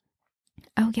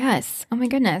 Oh, yes. Oh, my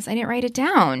goodness. I didn't write it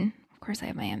down. Of course, I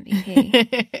have my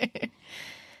MVP.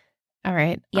 All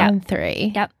right. Yep. On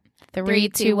three. Yep. 3,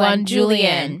 2, 1,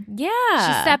 Julian. She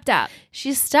Yeah. stepped up.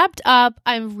 She stepped up.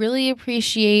 I really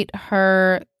appreciate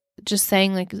her just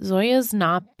saying, like, Zoya's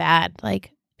not bad.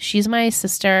 Like, she's my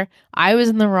sister. I was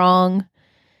in the wrong.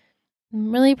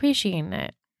 I'm really appreciating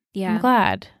it. Yeah. I'm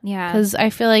glad. Yeah. Because I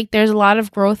feel like there's a lot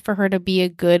of growth for her to be a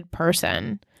good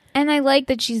person. And I like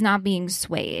that she's not being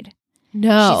swayed.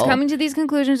 No. She's coming to these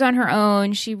conclusions on her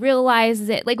own. She realizes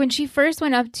it. Like when she first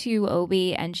went up to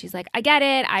Obi and she's like, I get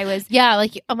it. I was Yeah,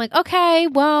 like, I'm like, okay,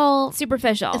 well,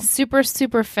 superficial. it's super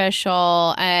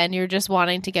superficial and you're just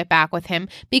wanting to get back with him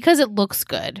because it looks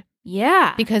good.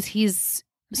 Yeah. Because he's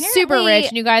super Apparently- rich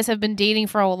and you guys have been dating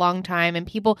for a long time and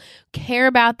people care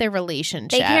about their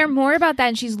relationship. They care more about that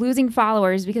and she's losing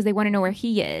followers because they want to know where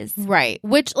he is. Right.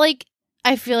 Which, like,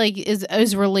 I feel like is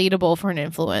relatable for an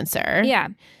influencer. Yeah.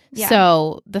 Yeah.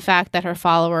 So the fact that her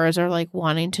followers are like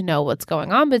wanting to know what's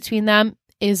going on between them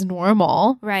is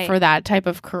normal Right. for that type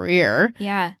of career.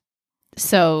 Yeah.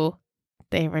 So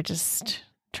they were just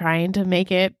trying to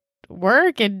make it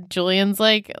work. And Julian's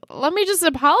like, let me just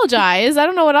apologize. I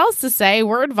don't know what else to say.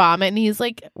 Word vomit. And he's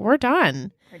like, we're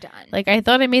done. We're done. Like, I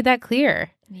thought I made that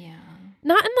clear. yeah.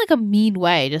 Not in like a mean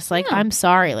way. Just like, No. I'm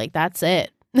sorry. Like, that's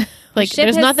it. Like, ship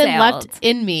there's has nothing sailed. left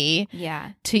in me Yeah.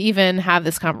 to even have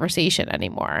this conversation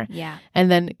anymore. Yeah. And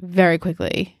then very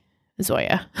quickly,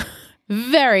 Zoya.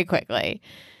 Very quickly.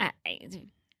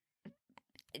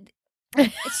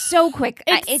 It's so quick.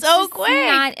 It's so just quick.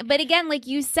 not- but again, like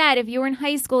you said, if you were in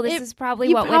high school, this is probably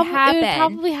You what prob- would happen. It would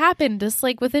probably happen just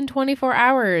like within 24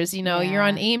 hours. You know, you're Yeah.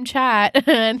 on AIM chat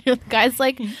and the guy's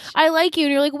like, I like you.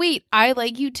 And you're like, wait, I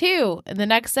like you too. And the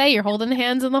next day you're holding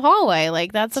hands in the hallway.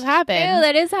 Like, that's what happened. Ew,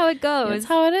 that is how it goes. That's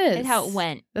how it is. That's how it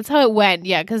went. That's how it went.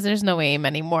 Yeah, because there's no AIM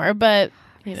anymore. But,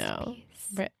 you know,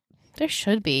 there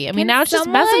should be. I mean, Can now it's just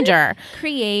someone Messenger.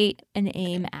 Create an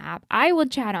AIM app. I would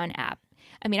chat on app.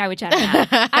 I mean, I would chat on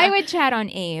app. I would chat on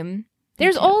AIM.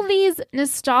 There's too. all these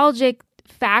nostalgic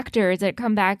factors that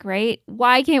come back, right?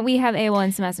 Why can't we have AOL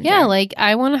Instant Messenger? Yeah, like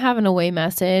I want to have an away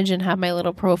message and have my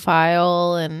little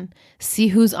profile and see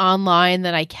who's online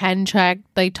that I can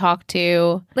talk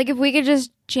to. Like if we could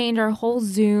just change our whole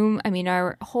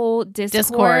our whole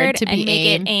Discord to be and make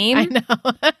it AIM. I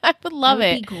know. I would love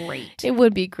That it. would be great. It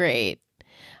would be great.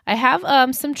 I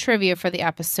have some trivia for the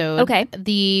episode. Okay.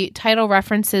 The title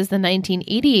references the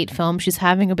 1988 film She's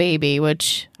Having a Baby,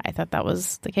 which I thought that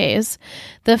was the case.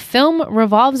 The film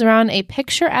revolves around a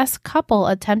picturesque couple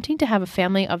attempting to have a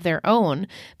family of their own.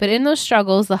 But in those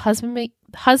struggles, the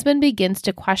husband begins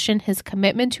to question his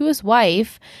commitment to his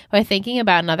wife by thinking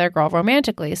about another girl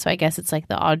romantically. So I guess it's like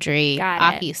the Audrey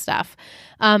Aki stuff.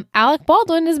 Alec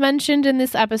Baldwin is mentioned in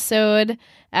this episode,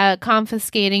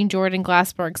 confiscating Jordan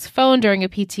Glassberg's phone during a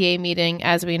PTA meeting.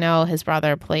 As we know, his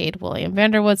brother played William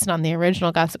Vanderwoodson on the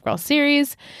original Gossip Girl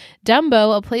series.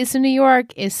 Dumbo, a place in New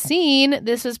York, is seen.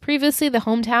 This was previously the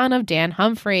hometown of Dan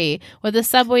Humphrey, with a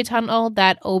subway tunnel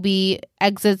that Obie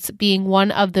exits being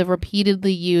one of the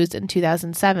repeatedly used in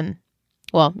 2007.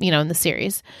 Well, in the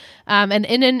series. And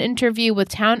in an interview with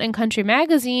Town and Country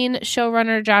magazine,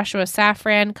 showrunner Joshua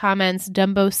Safran comments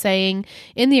Dumbo saying,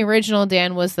 in the original,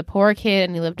 Dan was the poor kid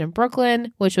and he lived in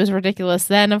Brooklyn, which was ridiculous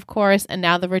then, of course, and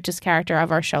now the richest character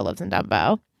of our show lives in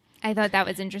Dumbo. I thought that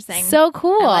was interesting. So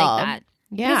cool. I like that.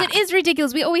 Yeah. Because it is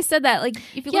ridiculous. We always said that. Like,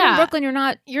 if you live in Brooklyn,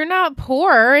 you're not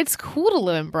poor. It's cool to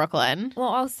live in Brooklyn. Well,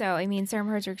 also, some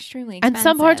parts are extremely expensive. And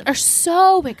some parts are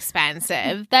so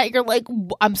expensive that you're like,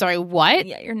 I'm sorry, what?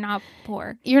 Yeah, you're not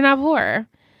poor. You're not poor.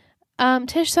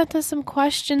 Tish sent us some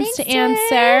questions Thanks, to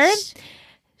answer. Tish.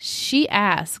 She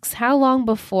asks, how long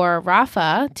before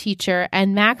Rafa, teacher,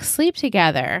 and Max sleep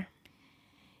together?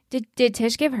 Did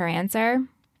Tish give her answer?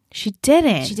 She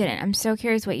didn't. She didn't. I'm so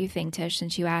curious what you think, Tish,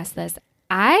 since you asked this.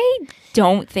 I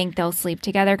don't think they'll sleep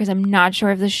together because I'm not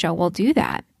sure if the show will do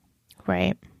that.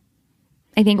 Right.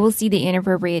 I think we'll see the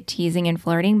inappropriate teasing and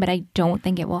flirting, but I don't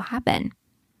think it will happen.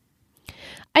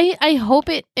 I hope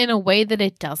it in a way that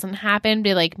it doesn't happen.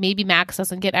 Be like, maybe Max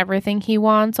doesn't get everything he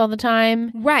wants all the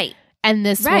time. Right. And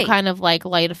this will kind of like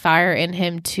light a fire in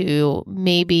him to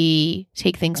maybe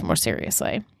take things more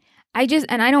seriously. I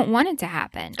don't want it to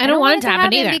happen. I don't want it to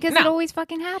happen either. Because it always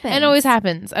fucking happens. It always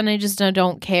happens. And I just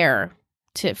don't care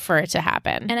for it to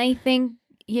happen. And I think,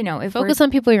 if focus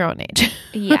on people your own age.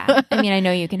 Yeah. I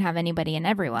know you can have anybody and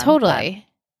everyone. Totally.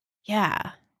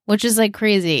 Yeah. Which is like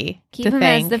crazy. Keep them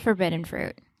as the forbidden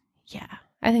fruit. Yeah.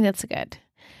 I think that's good.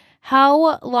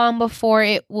 How long before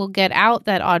it will get out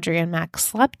that Audrey and Max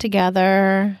slept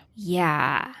together?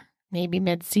 Yeah. Maybe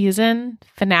mid-season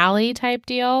finale type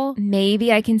deal.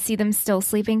 Maybe I can see them still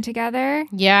sleeping together.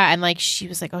 Yeah, and like she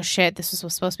was like, oh shit, this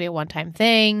was supposed to be a one-time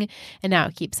thing, and now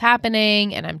it keeps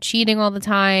happening, and I'm cheating all the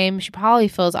time. She probably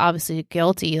feels obviously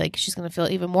guilty. Like she's going to feel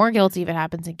even more guilty if it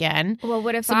happens again. Well,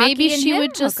 what if so maybe she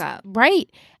would just hook up? Right.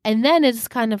 And then it's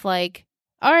kind of like,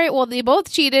 all right, well, they both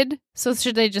cheated, so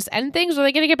should they just end things, or are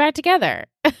they going to get back together?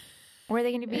 Or are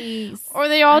they going to be... Or are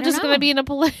they all just going to be in a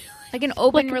like an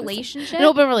open relationship? An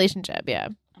open relationship, yeah.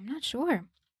 I'm not sure.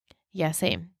 Yeah,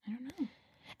 same. I don't know.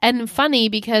 And funny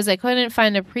because I couldn't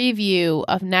find a preview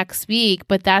of next week,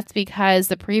 but that's because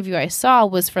the preview I saw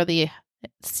was for the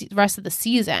rest of the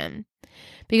season.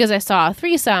 Because I saw a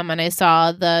threesome and I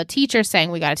saw the teacher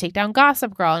saying we got to take down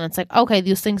Gossip Girl. And it's like, okay,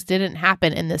 these things didn't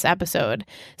happen in this episode.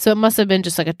 So it must have been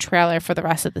just like a trailer for the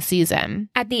rest of the season.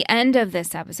 At the end of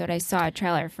this episode, I saw a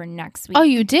trailer for next week. Oh,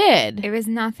 you did? It was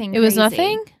nothing It was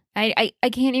nothing? I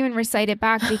can't even recite it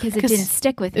back because it didn't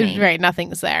stick with me. Right,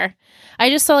 nothing's there. I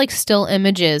just saw like still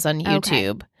images on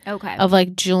YouTube okay. of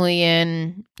like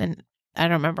Julian and I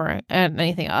don't remember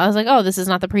anything. I was like, oh, this is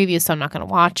not the preview, so I'm not going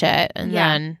to watch it. And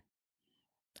then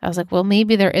I was like, well,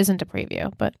 maybe there isn't a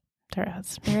preview, but there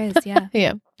is. There is, yeah.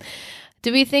 Yeah.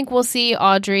 Do we think we'll see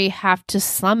Audrey have to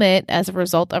slum it as a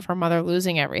result of her mother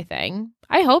losing everything?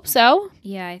 I hope so.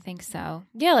 Yeah, I think so.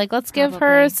 Yeah, like let's give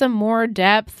her some more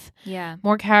depth. Yeah.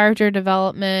 More character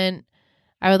development.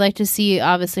 I would like to see,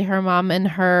 obviously, her mom and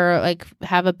her like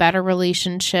have a better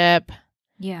relationship.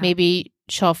 Yeah. Maybe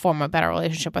she'll form a better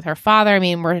relationship with her father. I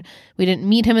mean, we didn't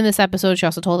meet him in this episode. She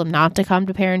also told him not to come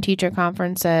to parent-teacher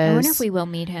conferences. I wonder if we will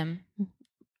meet him.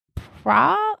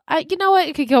 You know what?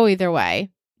 It could go either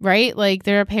way, right? Like,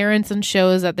 there are parents in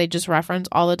shows that they just reference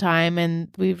all the time, and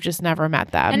we've just never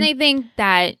met them. And I think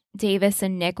that Davis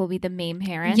and Nick will be the main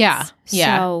parents. Yeah.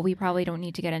 So we probably don't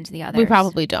need to get into the others. We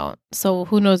probably don't. So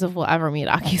who knows if we'll ever meet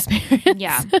Aki's parents.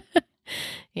 Yeah.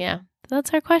 Yeah.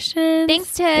 That's our question.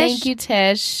 Thanks, Tish. Thank you,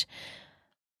 Tish.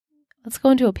 Let's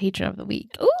go into a patron of the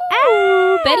week.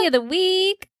 Ooh, Betty of the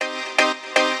week.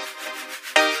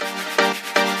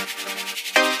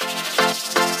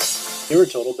 You're a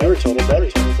total Betty. You're a total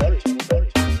Betty.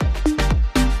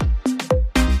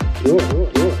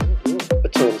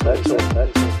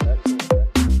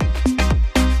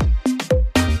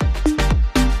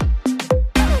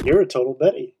 You're a total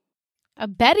Betty. A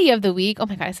Betty of the week. Oh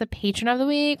my God, it's a patron of the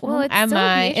week. Well, it's am still a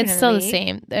I? patron It's of still the the week.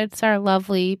 same. It's our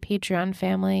lovely Patreon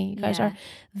family. You guys Yeah. are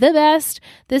the best.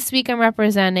 This week I'm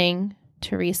representing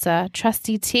Teresa,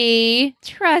 Trusty T.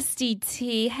 Trusty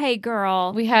T. Hey,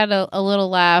 girl. We had a little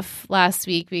laugh last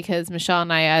week because Michelle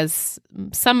and I, as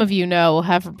some of you know,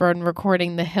 have been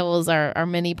recording The Hills, our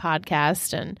mini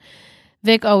podcast, and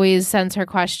Vic always sends her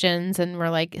questions, and we're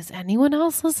like, is anyone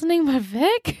else listening but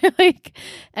Vic? Like,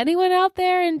 anyone out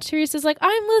there? And Teresa's like,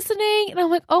 I'm listening. And I'm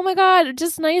like, oh my God,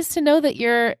 just nice to know that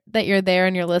you're there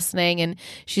and you're listening. And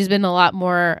she's been a lot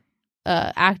more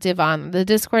active on the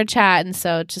Discord chat, and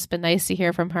so it's just been nice to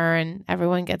hear from her, and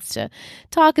everyone gets to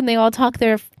talk, and they all talk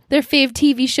their fave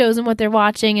TV shows and what they're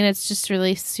watching, and it's just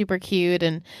really super cute,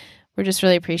 and we're just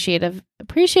really appreciative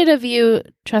of you,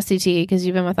 Trusty T, because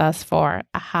you've been with us for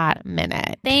a hot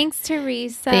minute. Thanks,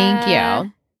 Teresa. Thank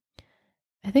you.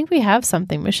 I think we have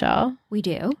something, Michelle. We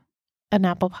do. An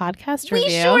Apple Podcast We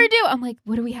review. sure do. I'm like,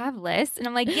 what do we have, Liz? And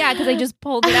I'm like, yeah, because I just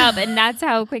pulled it up, and that's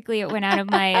how quickly it went out of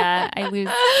my, I lose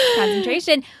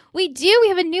concentration. We do. We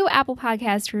have a new Apple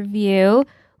Podcast review,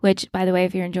 which, by the way,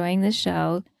 if you're enjoying this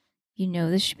show, you know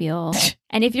the spiel.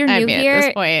 And if you're new I mean, here, at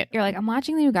this point. you're like, I'm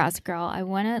watching the new Gossip Girl. I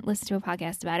want to listen to a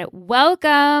podcast about it.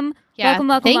 Welcome. Yeah,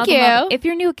 Welcome. thank you. Welcome. If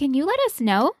you're new, can you let us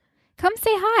know? Come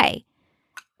say hi.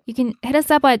 You can hit us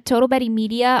up at Total Betty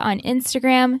Media on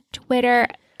Instagram, Twitter,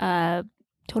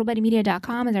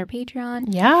 TotalBettyMedia.com is our Patreon.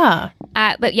 Yeah.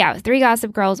 But yeah, Three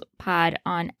Gossip Girls pod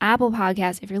on Apple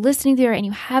Podcasts. If you're listening there and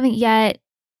you haven't yet,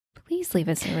 please leave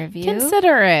us a review.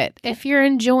 Consider it. If you're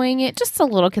enjoying it, just a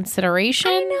little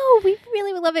consideration. I know. We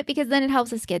really would love it because then it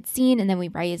helps us get seen, and then we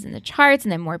rise in the charts,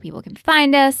 and then more people can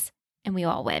find us, and we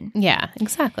all win. Yeah,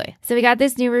 exactly. So we got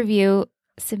this new review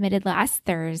submitted last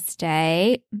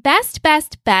Thursday. Best.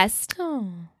 Oh.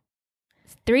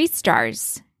 3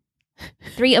 stars.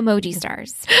 3 emoji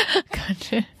stars.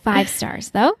 Gotcha. 5 stars,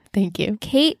 though. Thank you.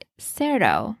 Kate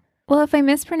Cerdo. Well, if I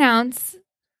mispronounce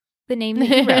the name that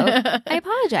you wrote, I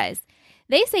apologize.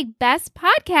 They say best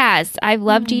podcast. I've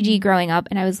loved GG growing up,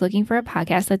 and I was looking for a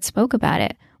podcast that spoke about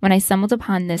it when I stumbled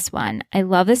upon this one. I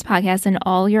love this podcast and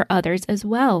all your others as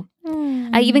well.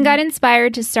 I even got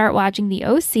inspired to start watching The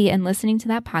OC and listening to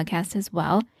that podcast as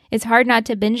well. It's hard not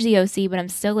to binge The OC, but I'm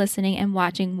still listening and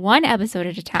watching one episode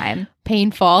at a time.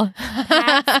 Painful.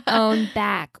 Pat's own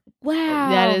back. Wow.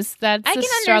 That's I a can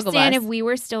struggle understand bus. if we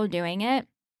were still doing it,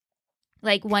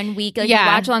 like 1 week, like Yeah.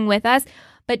 you watch along with us,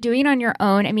 but doing it on your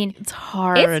own, I mean, It's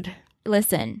hard.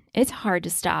 listen, it's hard to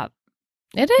stop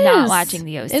It is. not watching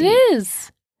The OC. It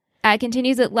is.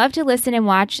 Continues, I'd love to listen and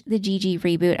watch the GG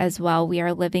reboot as well. We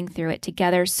are living through it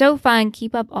together. So fun.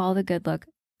 Keep up all the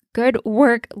good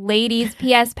work, ladies.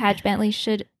 P.S. Patch Bentley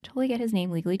should totally get his name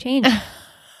legally changed.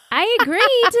 I agree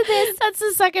to this. That's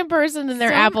the second person in their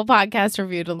Some- Apple Podcast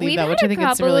review to leave We've that, had which I a think is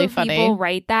couple really of funny. people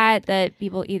write that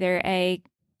people either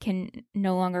can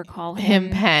no longer call Him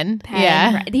Penn. Penn.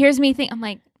 Yeah. Right. Here's me think I'm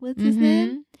like, what's his Mhm.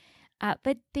 name?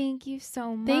 But thank you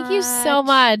so much. Thank you so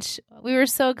much. We were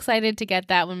so excited to get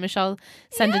that when Michelle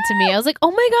sent it to me. I was like,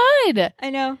 oh my God. I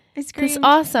know. I That's screamed.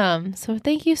 awesome. So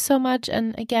thank you so much.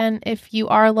 And again, if you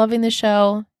are loving the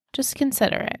show, just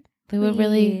consider it. We would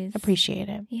really Please. appreciate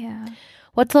it. Yeah.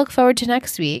 What to look forward to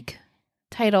next week?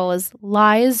 Title is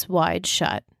Lies Wide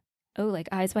Shut. Oh, like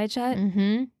Eyes Wide Shut?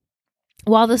 Mm-hmm.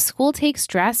 While the school takes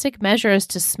drastic measures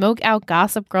to smoke out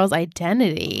Gossip Girl's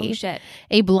identity, Oh, shit.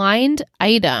 a blind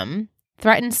item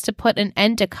threatens to put an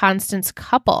end to Constance's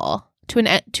couple.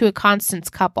 To a Constance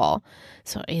couple.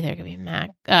 So either it could be not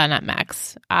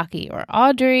Max, Aki, or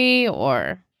Audrey,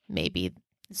 or maybe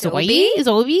Zoe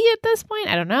at this point.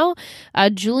 I don't know.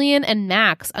 Julian and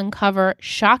Max uncover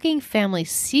shocking family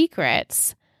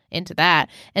secrets into that,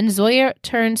 and Zoya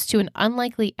turns to an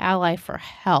unlikely ally for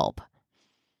help.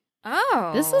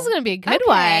 Oh. This is going to be a good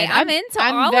Okay, one. I'm into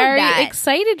I'm all of very that.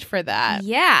 excited for that.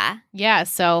 Yeah. Yeah,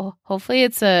 so hopefully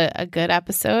it's a good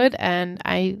episode, and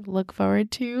I look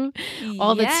forward to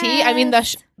all the tea. I mean,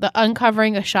 the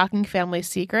uncovering a shocking family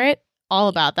secret, all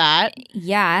about that.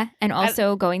 Yeah. And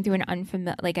also going through an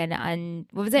unfamiliar,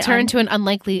 what was it? Turn to an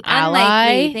unlikely ally.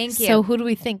 Unlikely, thank you. So who do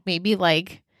we think? Maybe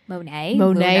like Monet.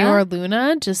 Monet Luna, or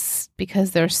Luna, just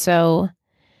because they're so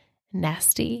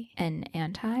nasty. and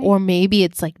Anti. Or maybe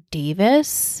it's like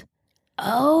Davis.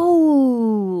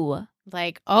 Oh.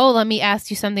 Like, oh, let me ask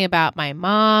you something about my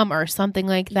mom or something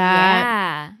like that.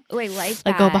 Yeah. Oh, I like that.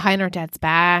 Like go behind her dad's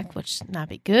back, which not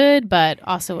be good, but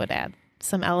also would add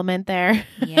some element there.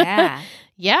 Yeah.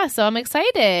 Yeah, so I'm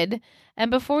excited. And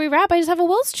before we wrap, I just have a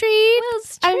Will's treat.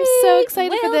 I'm so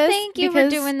excited for this. Thank you for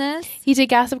because doing this. He did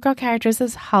Gossip Girl characters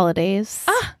as holidays.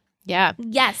 Yeah.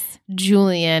 Yes.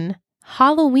 Julian,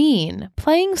 Halloween,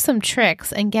 playing some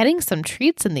tricks and getting some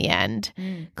treats in the end.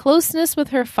 Closeness with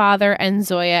her father and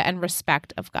Zoya, and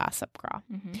respect of Gossip Girl.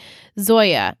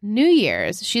 Zoya, New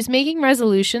Year's. She's making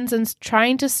resolutions and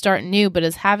trying to start new, but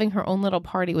is having her own little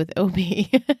party with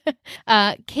Obi.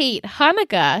 Kate,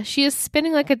 Hanukkah. She is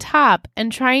spinning like a top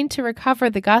and trying to recover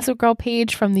the Gossip Girl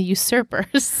page from the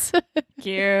usurpers.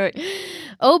 Cute.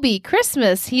 Obi,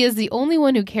 Christmas. He is the only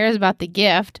one who cares about the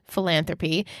gift,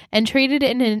 philanthropy, and traded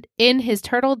in his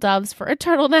turtle doves for a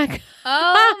turtleneck.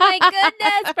 Oh my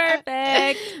goodness,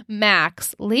 perfect.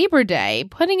 Max, Labor Day,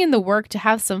 putting in the work to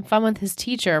have some fun with his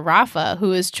teacher, Rafa,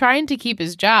 who is trying to keep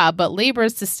his job, but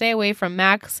labors to stay away from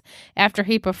Max after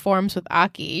he performs with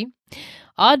Aki.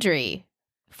 Audrey,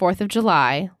 4th of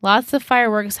July. Lots of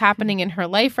fireworks happening in her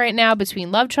life right now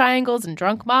between love triangles and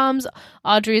drunk moms.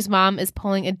 Audrey's mom is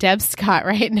pulling a Deb Scott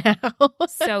right now.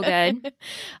 So good.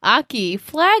 Aki,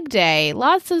 Flag Day.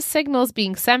 Lots of signals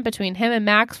being sent between him and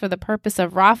Max for the purpose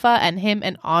of Rafa and him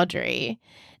and Audrey.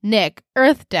 Nick,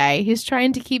 Earth Day. He's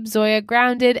trying to keep Zoya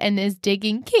grounded and is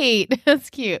digging Kate.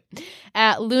 That's cute.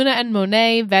 Luna and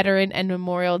Monet, Veteran and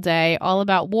Memorial Day. All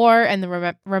about war and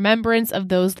the remembrance of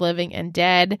those living and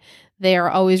dead. They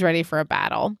are always ready for a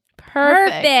battle.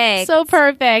 Perfect. So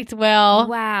perfect, Will.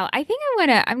 Wow. I think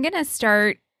I'm gonna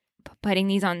start putting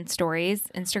these on stories,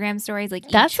 Instagram stories. Like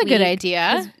That's each a good week.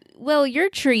 idea. Will, your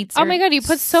treats Oh are my God, you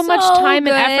put so much time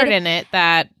and effort in it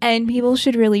that... And people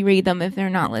should really read them if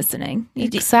they're not listening.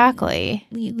 Exactly.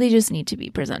 They just need to be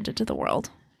presented to the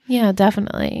world. Yeah,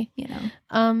 definitely. You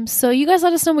know. So you guys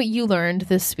let us know what you learned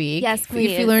this week. Yes,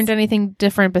 please. If you learned anything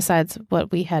different besides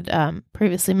what we had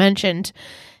previously mentioned.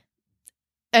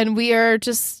 And we are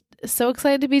just so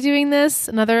excited to be doing this.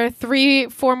 Another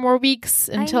 3-4 more weeks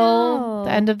until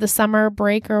the end of the summer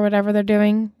break or whatever they're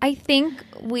doing. I think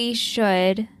we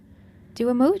should do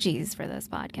emojis for this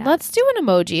podcast. Let's do an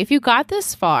emoji. If you got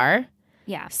this far,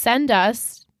 send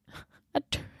us a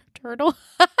turtle.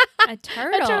 A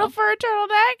turtle? A turtle for a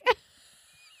turtleneck.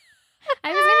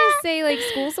 I was going to say like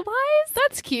school supplies.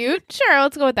 That's cute. Sure,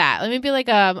 let's go with that. Let me be like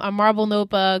a marble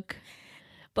notebook.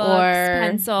 Books, or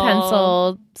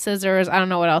pencil, scissors. I don't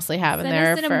know what else they have in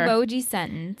there. Send us an emoji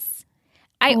sentence.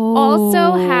 I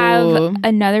also have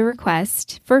another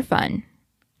request for fun.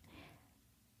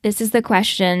 This is the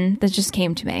question that just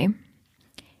came to me.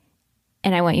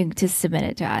 And I want you to submit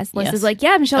it to us. Liz is like,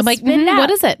 yeah, Michelle, I'm like, spit it out.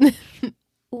 what is it?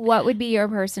 What would be your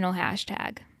personal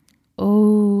hashtag?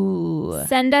 Oh.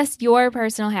 Send us your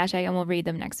personal hashtag and we'll read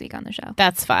them next week on the show.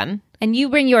 That's fun. And you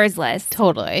bring yours, Liz.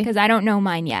 Totally. Because I don't know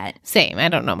mine yet. Same. I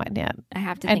don't know mine yet. I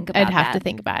have to think about I'd have to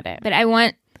think about it. But I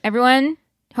want everyone,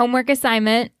 homework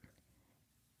assignment,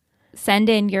 send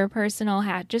in your personal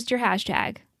just your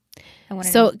hashtag.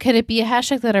 So could it be a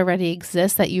hashtag that already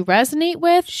exists that you resonate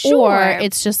with? Sure. Or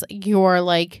it's just your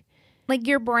like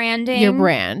your branding. Your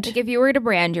brand. Like if you were to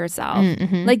brand yourself.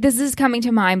 Like this is coming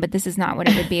to mind, but this is not what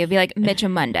it would be. It'd be like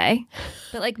Mitchum Monday.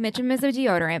 But like Mitchum is a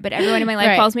deodorant, but everyone in my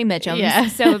life calls me Mitchum. Yeah.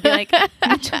 So it would be like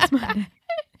Mitchum's Monday.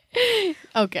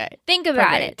 Okay. Think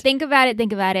about it. Think about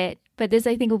it. But this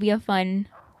I think will be a fun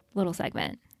little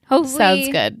segment. Hopefully. Sounds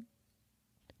good.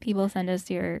 People send us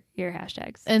your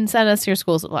hashtags. And send us your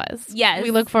school supplies. Yes. We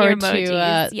look forward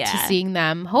to seeing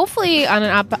them. Hopefully on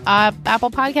an Apple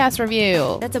Podcast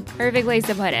review. That's a perfect place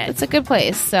to put it. It's a good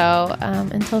place. So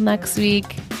until next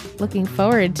week, looking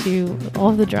forward to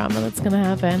all the drama that's going to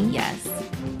happen. Yes.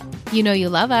 You know you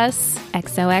love us.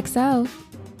 XOXO.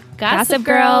 Gossip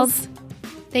Girls.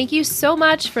 Thank you so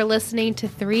much for listening to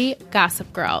 3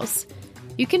 Gossip Girls.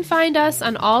 You can find us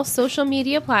on all social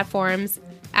media platforms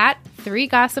at 3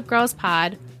 Gossip Girls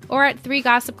Pod or at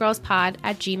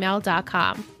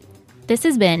 3gossipgirlspod@gmail.com. This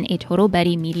has been a Total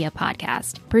Betty Media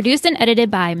podcast, produced and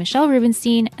edited by Michelle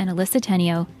Rubenstein and Alyssa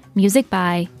Tenio, music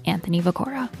by Anthony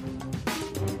Vicora.